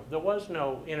 years ago. There was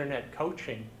no internet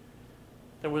coaching.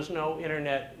 There was no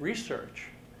internet research.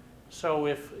 So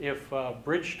if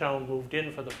Bridgestone moved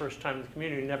in for the first time in the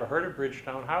community, you never heard of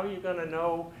Bridgestone, how are you going to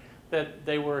know that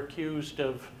they were accused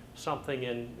of something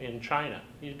in China.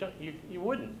 You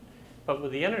wouldn't. But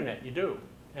with the internet, you do.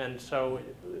 And so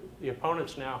the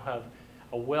opponents now have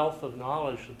a wealth of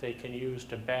knowledge that they can use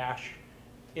to bash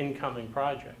incoming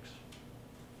projects.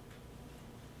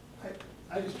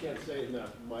 I just can't say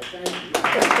enough, Mike. Thank you.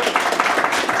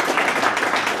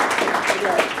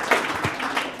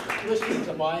 Listening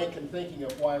to Mike and thinking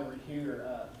of why we're here,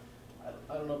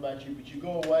 I don't know about you, but you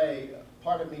go away,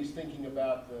 part of me is thinking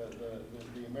about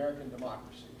the American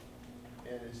democracy.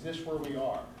 And is this where we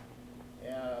are?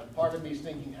 Part of me is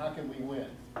thinking, how can we win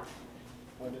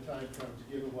when the time comes,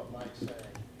 given what Mike's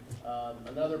saying?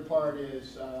 Another part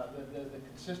is the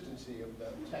consistency of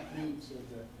the techniques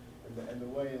and the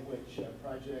way in which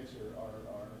projects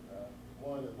are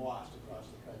won and lost across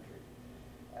the country.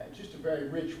 Just a very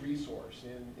rich resource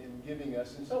in giving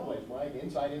us, in some ways, Mike,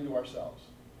 insight into ourselves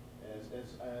as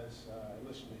I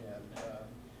listen to him.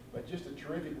 But just a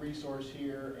terrific resource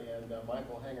here, and Mike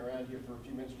will hang around here for a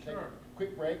few minutes. Take a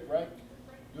quick break, right?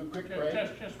 Do a quick break.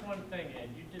 Just one thing, Ed.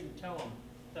 You didn't tell them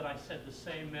that I said the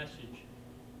same message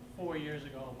 4 years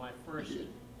ago on my first,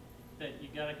 that you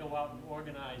got to go out and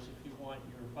organize if you want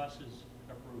your buses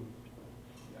approved.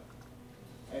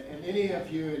 Yeah. And any of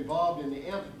you involved in the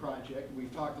AMP project,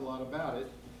 we've talked a lot about it,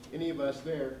 any of us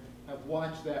there have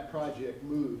watched that project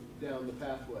move down the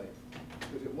pathway,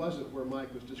 because it wasn't where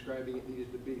Mike was describing it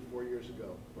needed to be 4 years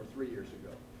ago or 3 years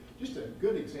ago. Just a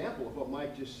good example of what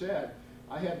Mike just said.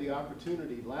 I had the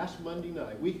opportunity last Monday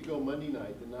night, a week ago Monday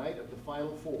night, the night of the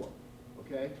Final Four,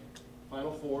 okay?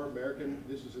 Final Four, American,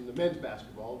 this is in the men's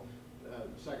basketball,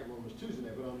 the second one was Tuesday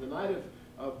night, but on the night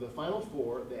of the Final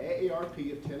Four, the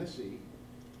AARP of Tennessee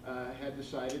had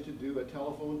decided to do a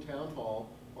telephone town hall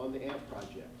on the AMP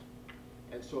project.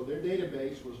 And so their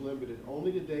database was limited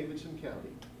only to Davidson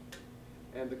County.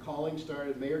 And the calling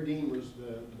started, Mayor Dean was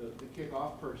the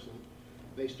kickoff person.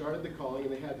 They started the calling,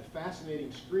 and they had the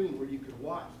fascinating screen where you could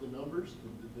watch the numbers,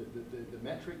 the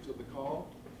metrics of the call.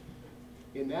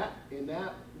 In that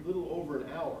little over an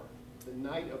hour, the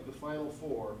night of the Final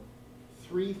Four,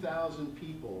 3,000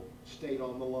 people stayed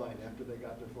on the line after they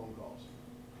got their phone calls.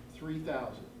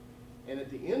 3,000. And at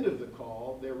the end of the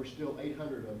call, there were still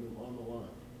 800 of them on the line.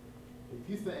 If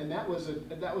you and that was a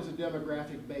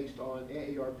demographic based on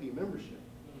AARP membership.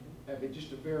 I mean,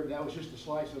 that was just a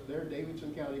slice of their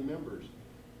Davidson County members.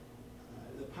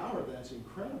 The power of that's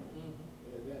incredible.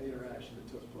 That interaction that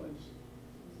took place.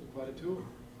 Quite a tool.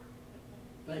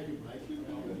 Thank you, Mike.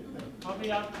 I'll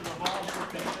be out in the hall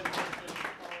for